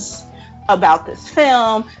buzz about this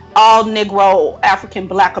film. All Negro, African,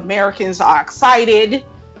 Black Americans are excited.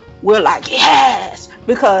 We're like, yes,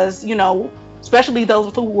 because, you know, especially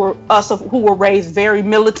those who were raised very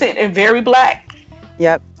militant and very Black.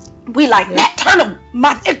 Yep. We like Nat Turner.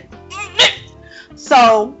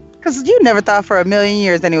 So, because you never thought for a million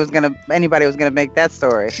years anybody was gonna make that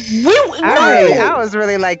story. I was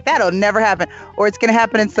really like, that'll never happen, or it's gonna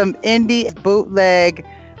happen in some indie bootleg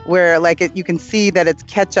where you can see that it's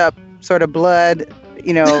ketchup sort of blood,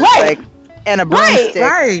 you know, like. And a broomstick.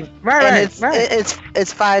 Right.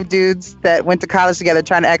 It's five dudes that went to college together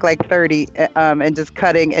trying to act like 30 and just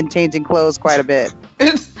cutting and changing clothes quite a bit.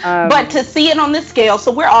 But to see it on this scale,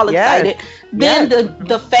 so we're all excited. Then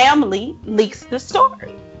the family leaks the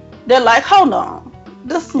story. They're like, hold on.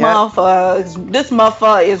 This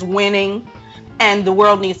motherfucker is winning and the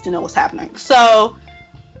world needs to know what's happening. So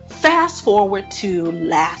fast forward to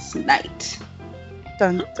last night.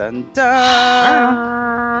 Dun, dun,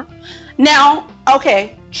 dun. Now,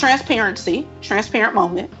 okay, transparent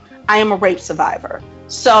moment. I am a rape survivor.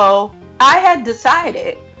 So I had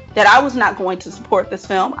decided that I was not going to support this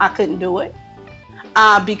film. I couldn't do it.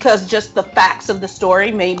 because just the facts of the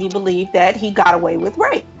story made me believe that he got away with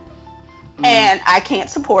rape. And I can't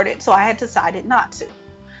support it, so I had decided not to.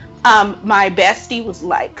 My bestie was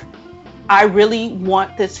like, I really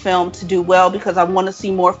want this film to do well because I want to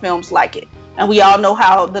see more films like it. And we all know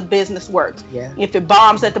how the business works. Yeah. If it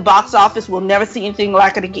bombs at the box office, we'll never see anything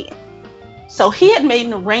like it again. So he had made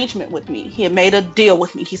an arrangement with me. He had made a deal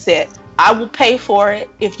with me. He said, I will pay for it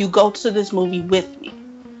if you go to this movie with me.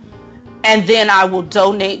 And then I will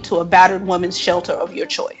donate to a battered women's shelter of your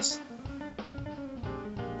choice.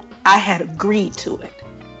 I had agreed to it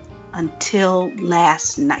until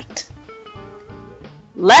last night.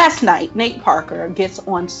 Last night, Nate Parker gets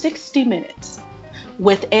on 60 Minutes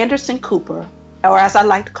with Anderson Cooper, or as I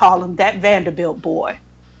like to call him, that Vanderbilt boy.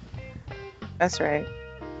 That's right.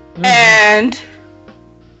 Mm-hmm. And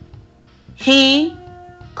he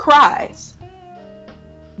cries,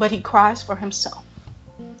 but he cries for himself.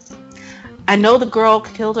 I know the girl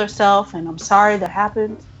killed herself, and I'm sorry that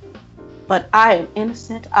happened, but I am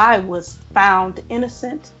innocent. I was found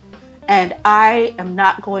innocent, and I am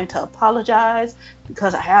not going to apologize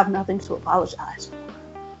because I have nothing to apologize for.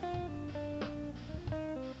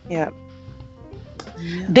 Yeah.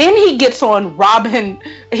 Then he gets on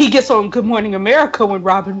Good Morning America with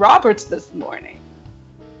Robin Roberts this morning.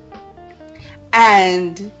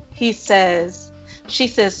 And she says,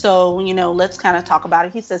 so, let's kind of talk about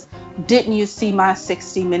it. He says, didn't you see my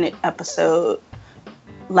 60-minute episode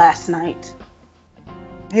last night?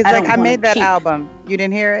 He's like, I made that album. You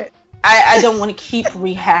didn't hear it? I don't want to keep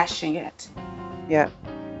rehashing it. Yeah.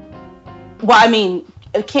 Well, I mean,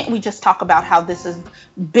 can't we just talk about how this is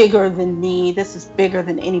bigger than me? This is bigger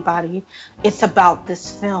than anybody. It's about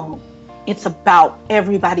this film. It's about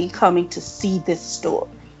everybody coming to see this story.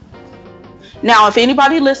 Now, if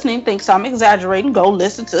anybody listening thinks I'm exaggerating, go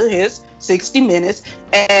listen to his 60 Minutes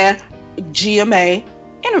and GMA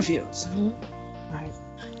interviews. Mm-hmm. Right.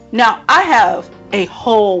 Now, I have a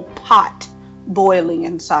whole pot boiling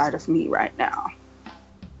inside of me right now.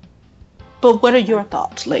 But what are your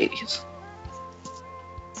thoughts, ladies?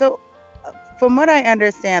 So, from what I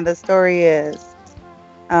understand, the story is,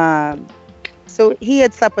 so he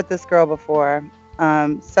had slept with this girl before.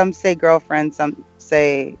 Some say girlfriend, some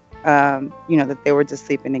say, that they were just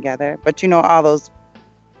sleeping together. But all those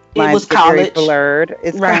lines it was get college. very blurred.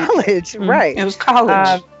 It's right. College, Mm-hmm. right? It was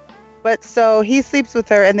college. But so he sleeps with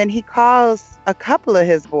her, and then he calls a couple of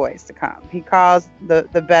his boys to come. He calls the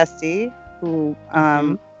bestie, who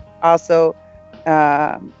also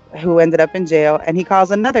who ended up in jail, and he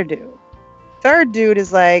calls another dude. Third dude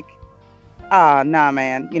is like, nah,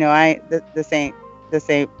 man, this ain't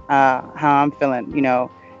how I'm feeling,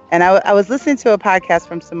 And I was listening to a podcast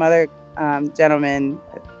from some other gentleman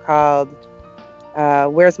called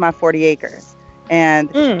Where's My 40 Acres? And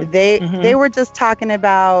they were just talking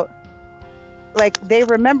about, like, they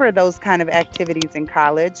remember those kind of activities in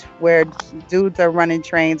college where dudes are running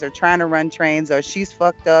trains or trying to run trains, or she's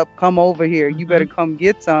fucked up, come over here, you better come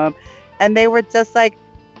get some. And they were just like,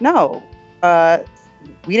 no,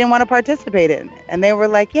 we didn't want to participate in it. And they were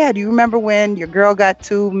like, yeah, do you remember when your girl got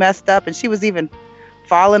too messed up and she was even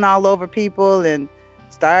falling all over people and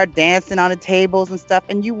started dancing on the tables and stuff,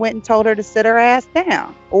 and you went and told her to sit her ass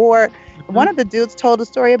down? Or one of the dudes told a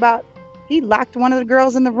story about he locked one of the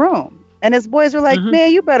girls in the room. And his boys were like,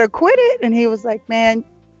 man, you better quit it. And he was like, man,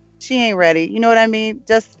 she ain't ready. You know what I mean?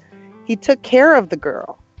 Just, he took care of the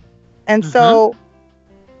girl. And so,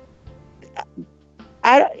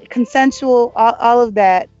 consensual, all of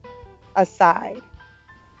that aside,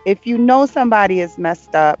 if you know somebody is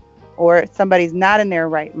messed up or somebody's not in their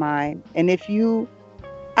right mind, and if you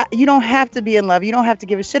don't have to be in love, you don't have to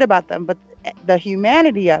give a shit about them, but the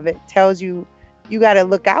humanity of it tells you, you got to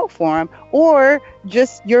look out for them, or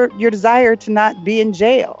just your desire to not be in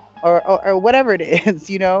jail or whatever it is,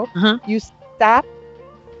 you stop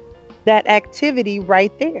that activity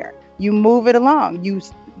right there. You move it along. You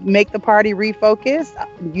make the party refocus.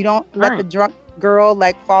 You don't let the drunk girl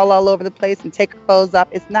fall all over the place and take her clothes off.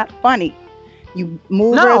 It's not funny. You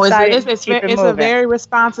move her aside. It's a very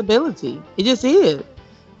responsibility. It just is.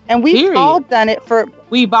 And we've all done it for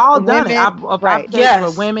We've all done women, it. I've done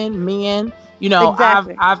it for women, men.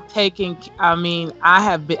 Exactly. I've taken.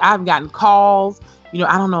 I've gotten calls. I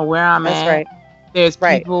don't know where I'm at. Right. There's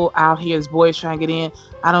people out here. There's boys trying to get in.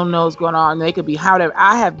 I don't know what's going on. They could be however.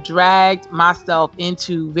 I have dragged myself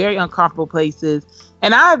into very uncomfortable places,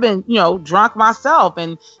 and I've been, drunk myself,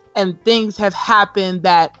 and things have happened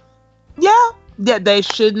that they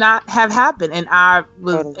should not have happened, and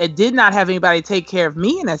it did not have anybody take care of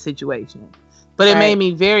me in that situation. But it made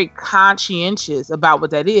me very conscientious about what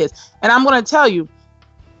that is. And I'm going to tell you,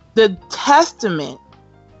 the testament,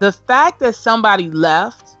 the fact that somebody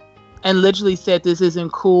left and literally said this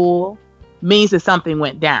isn't cool means that something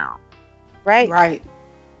went down. Right.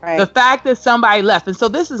 The fact that somebody left. And so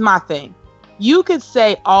this is my thing. You could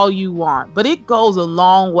say all you want, but it goes a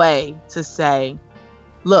long way to say,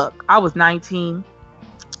 look, I was 19.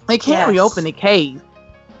 They can't reopen the case.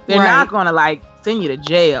 They're not going to like send you to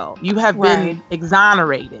jail. You have been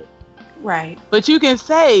exonerated. Right. But you can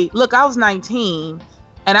say, look, I was 19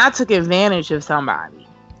 and I took advantage of somebody.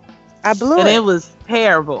 I blew and it. it was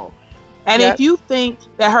terrible. And if you think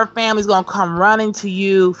that her family's going to come running to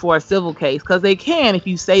you for a civil case, because they can if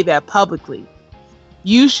you say that publicly,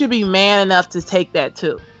 you should be man enough to take that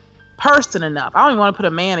too. Person enough. I don't even want to put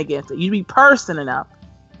a man against it. You be person enough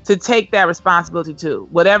to take that responsibility too.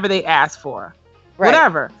 Whatever they ask for. Right.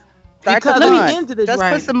 Whatever. Start because at the end of the Just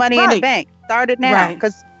put some money in the bank. Start it now.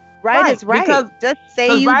 Because is right. Because just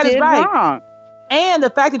say you did wrong. And the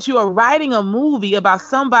fact that you are writing a movie about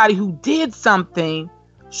somebody who did something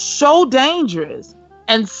so dangerous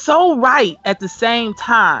and so right at the same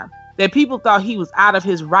time that people thought he was out of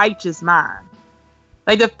his righteous mind.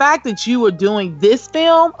 Like the fact that you were doing this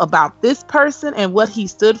film about this person and what he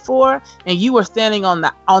stood for, and you were standing on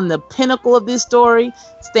the pinnacle of this story,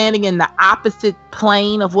 standing in the opposite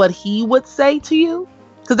plane of what he would say to you,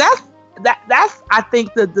 because that's I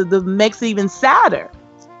think the makes it even sadder.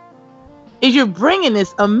 Is you're bringing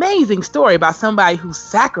this amazing story about somebody who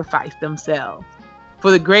sacrificed themselves for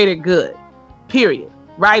the greater good, period.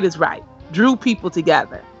 Right is right. Drew people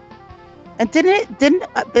together. And didn't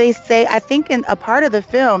they say, I think in a part of the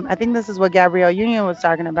film, I think this is what Gabrielle Union was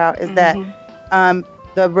talking about, is that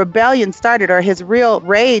the rebellion started, or his real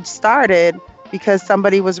rage started because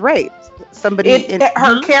somebody was raped.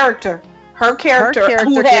 Her character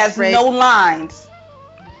who has raped. No lines.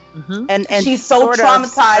 Mm-hmm. And she's so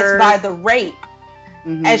traumatized by the rape,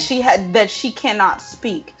 and she cannot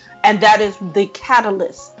speak. And that is the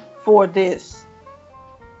catalyst for this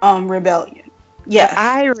rebellion. Yes. The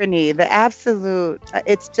irony, the absolute,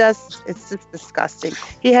 it's just disgusting.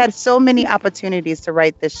 He had so many opportunities to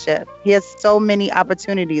write this shit. He has so many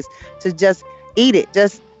opportunities to just eat it.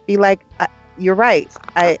 Just be like, you're right.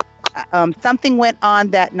 Something went on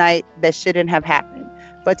that night that shouldn't have happened.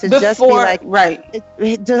 But to just be like,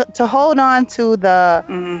 to hold on to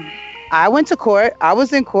the, I went to court, I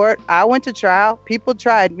was in court, I went to trial, people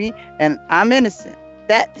tried me, and I'm innocent.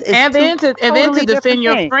 That is and then to defend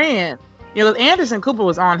your friend. You know, Anderson Cooper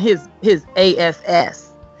was on his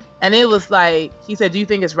ASS, and it was like, he said, do you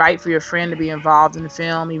think it's right for your friend to be involved in the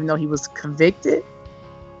film even though he was convicted?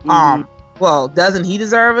 Well, doesn't he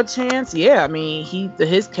deserve a chance? Yeah, I mean,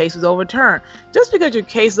 his case was overturned. Just because your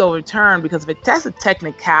case is overturned, because that's a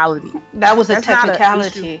technicality. That was a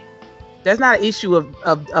technicality. That's not an issue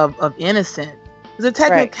of innocence. It's a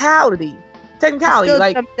technicality. Right. Technicality,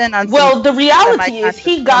 like, well, the reality is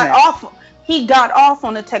he got off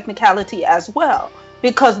on a technicality as well,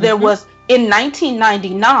 because there was, in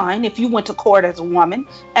 1999, if you went to court as a woman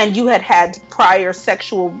and you had prior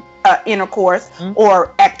sexual intercourse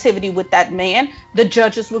or activity with that man, the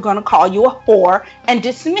judges were going to call you a whore and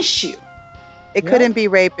dismiss you. It couldn't be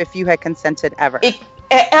rape if you had consented ever.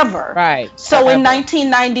 Ever. Right. So in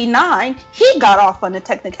 1999, he got off on a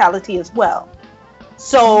technicality as well.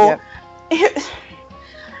 So,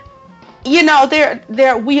 you know,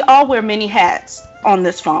 we all wear many hats on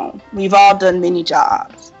this phone. We've all done many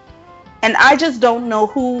jobs. And I just don't know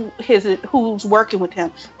who's working with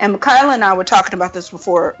him. And Carla and I were talking about this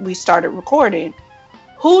before we started recording.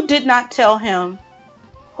 Who did not tell him,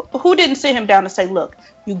 who didn't sit him down and say, look,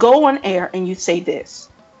 you go on air and you say this.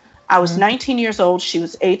 I was 19 years old. She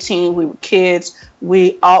was 18. We were kids.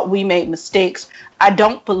 We made mistakes. I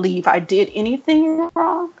don't believe I did anything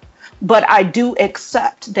wrong, but I do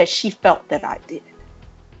accept that she felt that I did.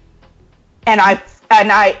 And I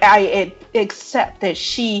accept that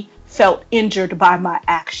she felt injured by my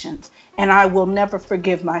actions, and I will never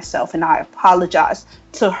forgive myself, and I apologize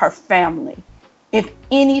to her family if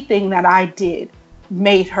anything that I did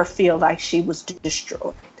made her feel like she was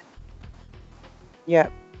destroyed. Yeah.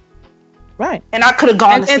 Right. And I could have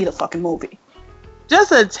gone to see the fucking movie.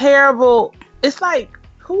 Just a terrible, it's like,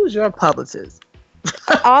 who's your publicist?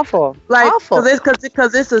 Awful. Like, awful.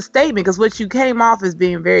 Because it's a statement, because what you came off as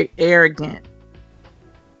being very arrogant.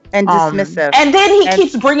 And dismissive. And then he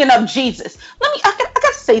keeps bringing up Jesus. I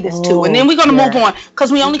got to say this too, and then we're going to move on,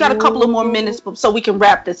 because we only got a couple of more minutes so we can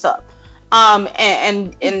wrap this up.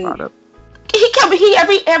 And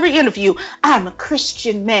every interview, I'm a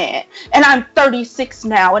Christian man and I'm 36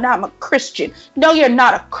 now and I'm a Christian. No, you're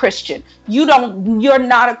not a Christian. You're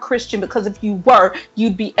not a Christian, because if you were,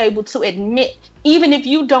 you'd be able to admit, even if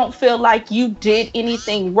you don't feel like you did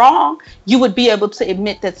anything wrong, you would be able to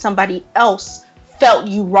admit that somebody else felt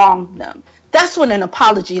you wronged them. That's what an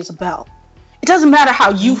apology is about. It doesn't matter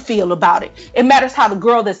how you feel about it. It matters how the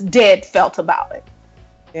girl that's dead felt about it.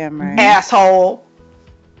 Damn right. Asshole.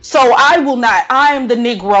 So I am the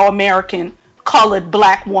Negro American colored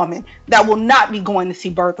black woman that will not be going to see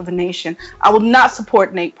Birth of a Nation. I will not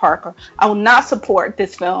support Nate Parker. I will not support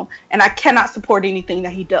this film, and I cannot support anything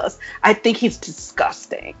that he does. I think he's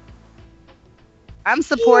disgusting. I'm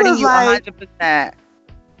supporting you 100%.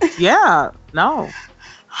 Yeah, no.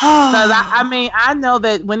 Because I know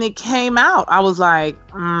that when it came out, I was like,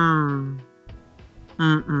 and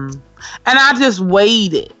I just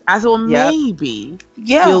waited. I said, well, maybe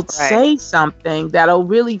you'll say something that'll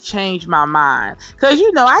really change my mind. Because,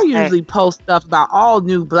 I usually post stuff about all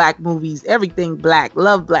new black movies, everything black,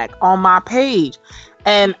 love black on my page.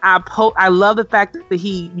 And I love the fact that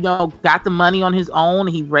he, got the money on his own.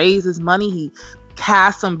 He raised his money. He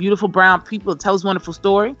cast some beautiful brown people to tell his wonderful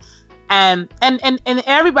story. And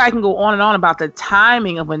everybody can go on and on about the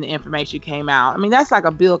timing of when the information came out. I mean, that's like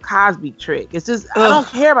a Bill Cosby trick. It's just, I don't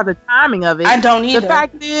care about the timing of it. I don't either. The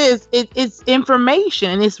fact is, it's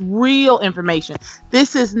information, and it's real information.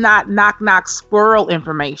 This is not knock squirrel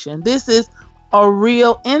information. This is a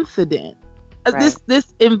real incident. Right.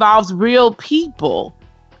 This involves real people.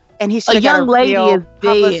 And he should have got a lady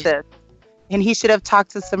is dead. And he should have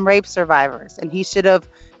talked to some rape survivors. And he should have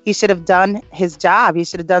done his job. He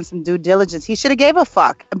should have done some due diligence. He should have gave a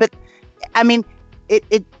fuck. But I mean,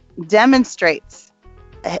 it demonstrates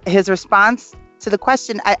his response to the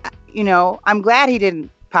question. I'm glad he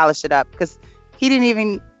didn't polish it up, because he didn't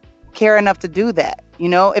even care enough to do that.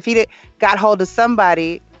 If he got hold of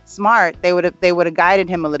somebody smart, they would have guided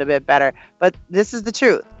him a little bit better. But this is the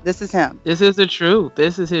truth. This is him. This is the truth.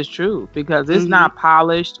 This is his truth, because it's not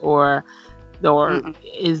polished or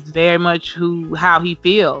is very much how he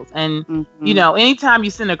feels. And anytime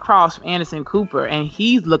you send a cross from Anderson Cooper and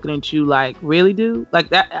he's looking at you like, really, dude? Like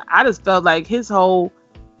that, I just felt like his whole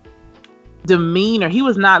demeanor, he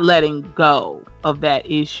was not letting go of that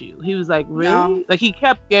issue. He was like, really? No. Like he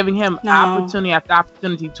kept giving him opportunity after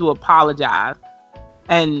opportunity to apologize.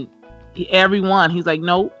 And he's like,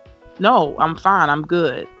 no, I'm fine. I'm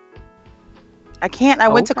good. I can't. I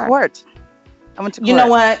went to court. You know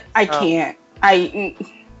what? I can't.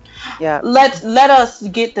 Let us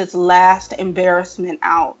get this last embarrassment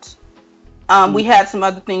out. We had some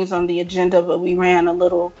other things on the agenda, but we ran a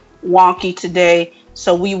little wonky today,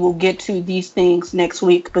 so we will get to these things next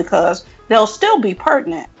week, because they'll still be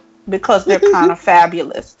pertinent, because they're kind of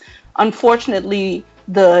fabulous. Unfortunately,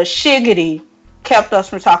 the shiggity kept us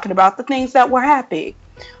from talking about the things that were happy.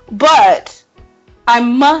 But I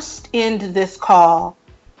must end this call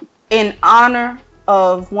in honor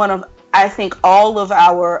of one of, I think, all of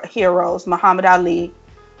our heroes, Muhammad Ali.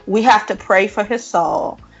 We have to pray for his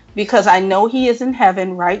soul, because I know he is in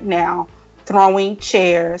heaven right now throwing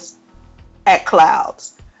chairs at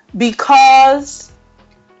clouds. Because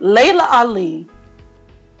Layla Ali,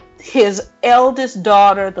 his eldest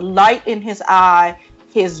daughter, the light in his eye,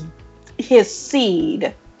 his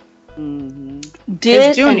seed, did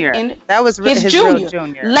his junior. That was his junior. Real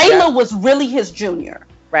junior. Layla was really his junior.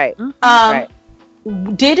 Right. Right.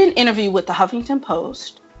 Did an interview with the Huffington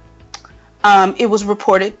Post. It was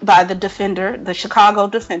reported by the Chicago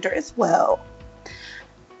Defender as well,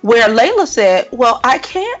 where Layla said, well, I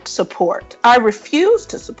refuse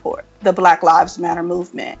to support the Black Lives Matter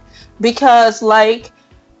movement, because like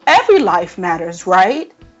every life matters,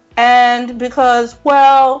 right? And because,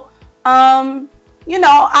 I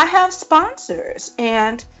have sponsors,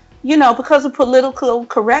 and, because of political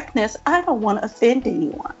correctness, I don't want to offend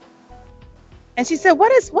anyone. And she said,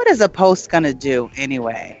 what is a post going to do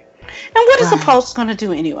anyway? And what is a post going to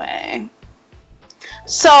do anyway?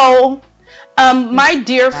 So, my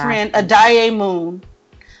dear friend, Adaye Moon,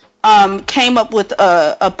 came up with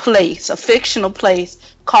a fictional place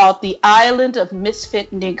called the Island of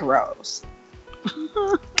Misfit Negroes,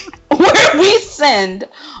 where we send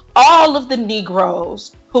all of the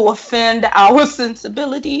Negroes who offend our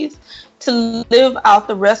sensibilities to live out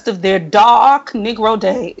the rest of their dark Negro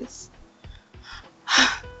days.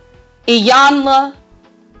 Iyanla,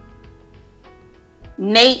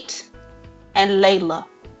 Nate, and Layla,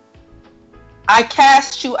 I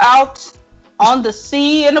cast you out on the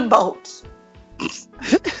sea in a boat to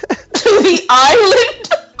the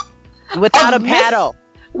island without a paddle.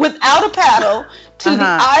 To the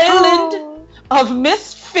island of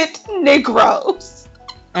misfit Negroes.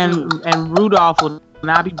 And Rudolph will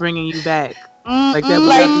not be bringing you back. Like that,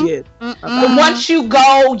 like it. Okay. Once you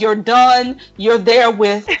go, you're done. You're there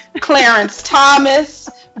with Clarence Thomas,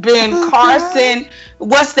 Ben Carson.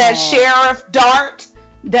 What's that Sheriff Dart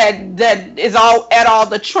that is all at all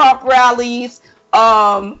the Trump rallies?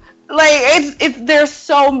 There's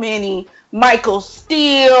so many. Michael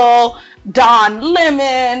Steele, Don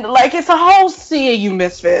Lemon. Like, it's a whole sea of you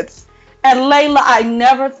misfits. And Layla, I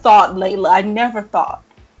never thought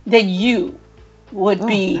that you would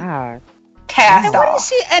be cast off.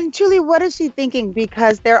 And Julie, what is she thinking?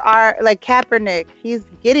 Because there are, like, Kaepernick, he's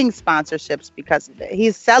getting sponsorships because of it.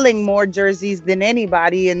 He's selling more jerseys than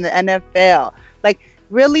anybody in the NFL. Like,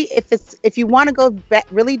 really, if you want to go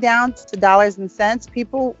really down to dollars and cents,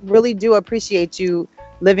 people really do appreciate you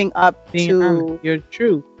living up to your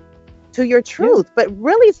truth. To your truth. Yeah. But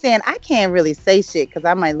really saying, I can't really say shit because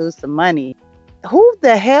I might lose some money. Who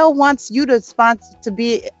the hell wants you to sponsor to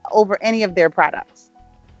be over any of their products?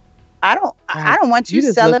 I don't want you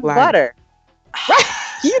selling butter. Right.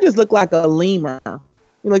 You just look like a lemur.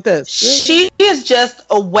 You like this. She is just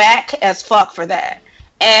a whack as fuck for that.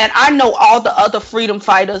 And I know all the other freedom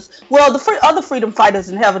fighters. Well, the other freedom fighters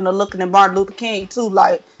in heaven are looking at Martin Luther King too,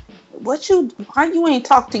 like, why you ain't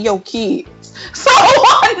talk to your kids? So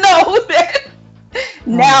I know that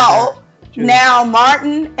now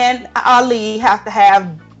Martin and Ali have to have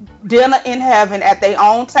dinner in heaven at their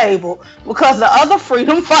own table because the other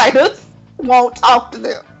freedom fighters won't talk to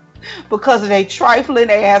them because of their trifling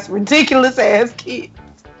ass, ridiculous ass kids.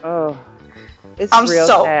 Oh, I'm real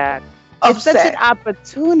so sad. Upset. It's such an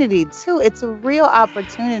opportunity too. It's a real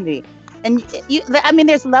opportunity, and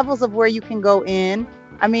there's levels of where you can go in.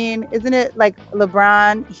 I mean, isn't it like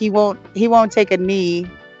LeBron? He won't take a knee,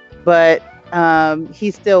 but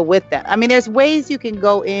he's still with them. I mean, there's ways you can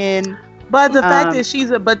go in. But the fact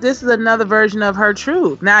that but this is another version of her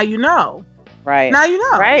truth. Now you know. Right. Now you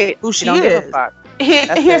know. Right. Who she is.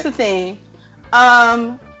 Here's the thing.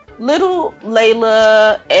 Little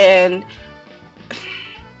Layla, and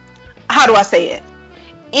how do I say it?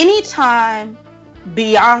 Anytime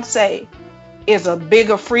Beyonce is a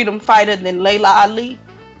bigger freedom fighter than Layla Ali,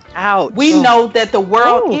 we know that the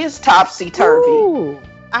world is topsy-turvy.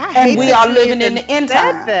 And we are living in the end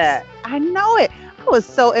times. I know it. I was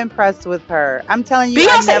so impressed with her. I'm telling you,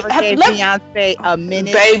 I never gave Beyonce a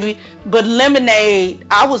minute. Baby, but Lemonade,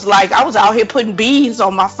 I was out here putting bees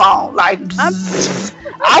on my phone. Like, I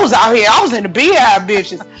was in the beehive,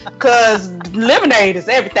 bitches. Because Lemonade is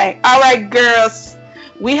everything. All right, girls,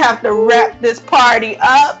 we have to wrap this party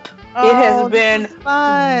up. It has been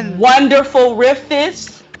fun. Wonderful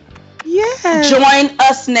riffs. Yes. Join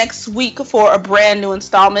us next week for a brand new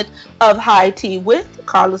installment of High Tea with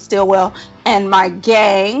Carla Stillwell and my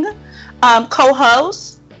gang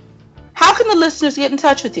co-hosts. How can the listeners get in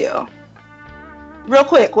touch with you? Real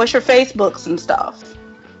quick, what's your Facebooks and stuff?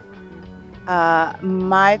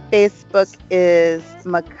 My Facebook is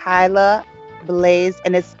Michaela Blaze,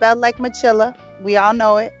 and it's spelled like Machilla. We all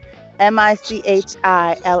know it. Michilla,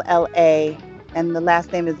 and the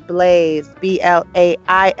last name is Blaze, Blaise.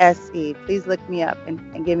 Please look me up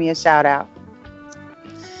and give me a shout out.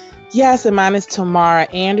 Yes, and mine is Tamara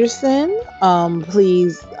Anderson.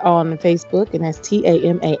 Please on Facebook, and that's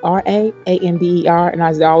TamaraAnder. And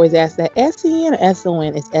I always ask that SEN or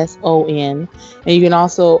SON. It's SON. And you can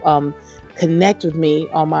also connect with me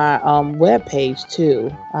on my webpage too.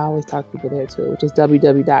 I always talk to people there too, which is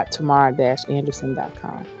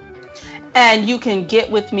www.tamara-anderson.com. And you can get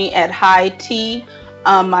with me at High Tea,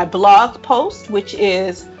 my blog post, which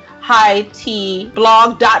is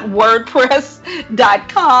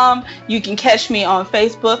highteablog.wordpress.com. You can catch me on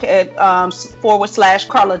Facebook at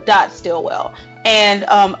 /Carla.Stillwell. And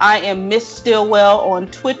I am Miss Stillwell on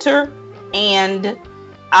Twitter and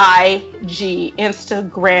IG,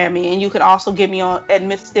 Instagram. And you can also get me at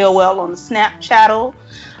Miss Stillwell on the Snapchat.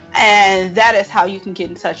 And that is how you can get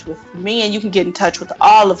in touch with me, and you can get in touch with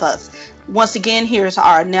all of us. Once again, here's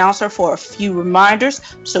our announcer for a few reminders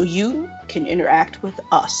so you can interact with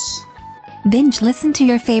us. Binge listen to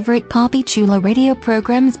your favorite Papi Chulo radio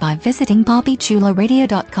programs by visiting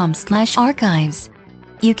papichularadio.com/archives.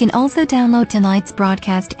 You can also download tonight's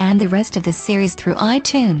broadcast and the rest of the series through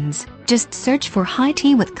iTunes. Just search for High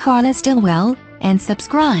Tea with Carla Stillwell and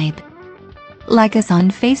subscribe. Like us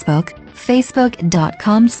on Facebook,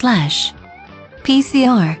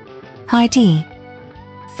 facebook.com/PCR High Tea.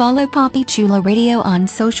 Follow Papi Chulo Radio on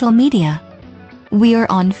social media. We are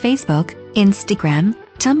on Facebook, Instagram,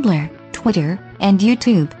 Tumblr, Twitter, and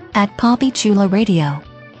YouTube at Papi Chulo Radio.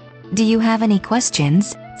 Do you have any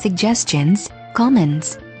questions, suggestions,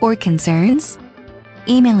 comments, or concerns?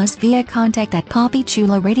 Email us via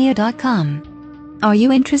contact@poppychularadio.com. Are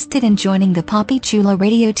you interested in joining the Poppy Chulo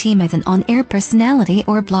Radio team as an on-air personality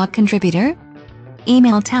or blog contributor?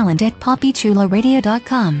 Email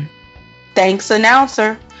talent@poppychularadio.com. Thanks,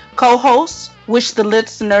 announcer. Co-hosts, wish the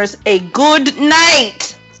listeners a good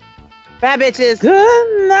night. Bye, bitches.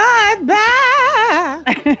 Good night, bye.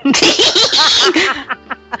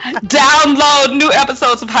 Download new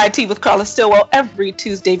episodes of High Tea with Carla Stillwell every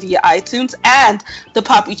Tuesday via iTunes and the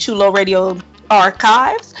Poppy Chulo Radio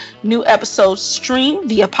archives. New episodes stream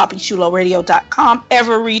via poppychuloradio.com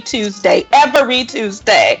every Tuesday at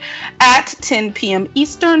 10 p.m.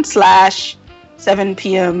 Eastern / 7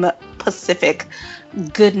 p.m. Pacific.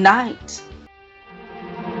 Good night.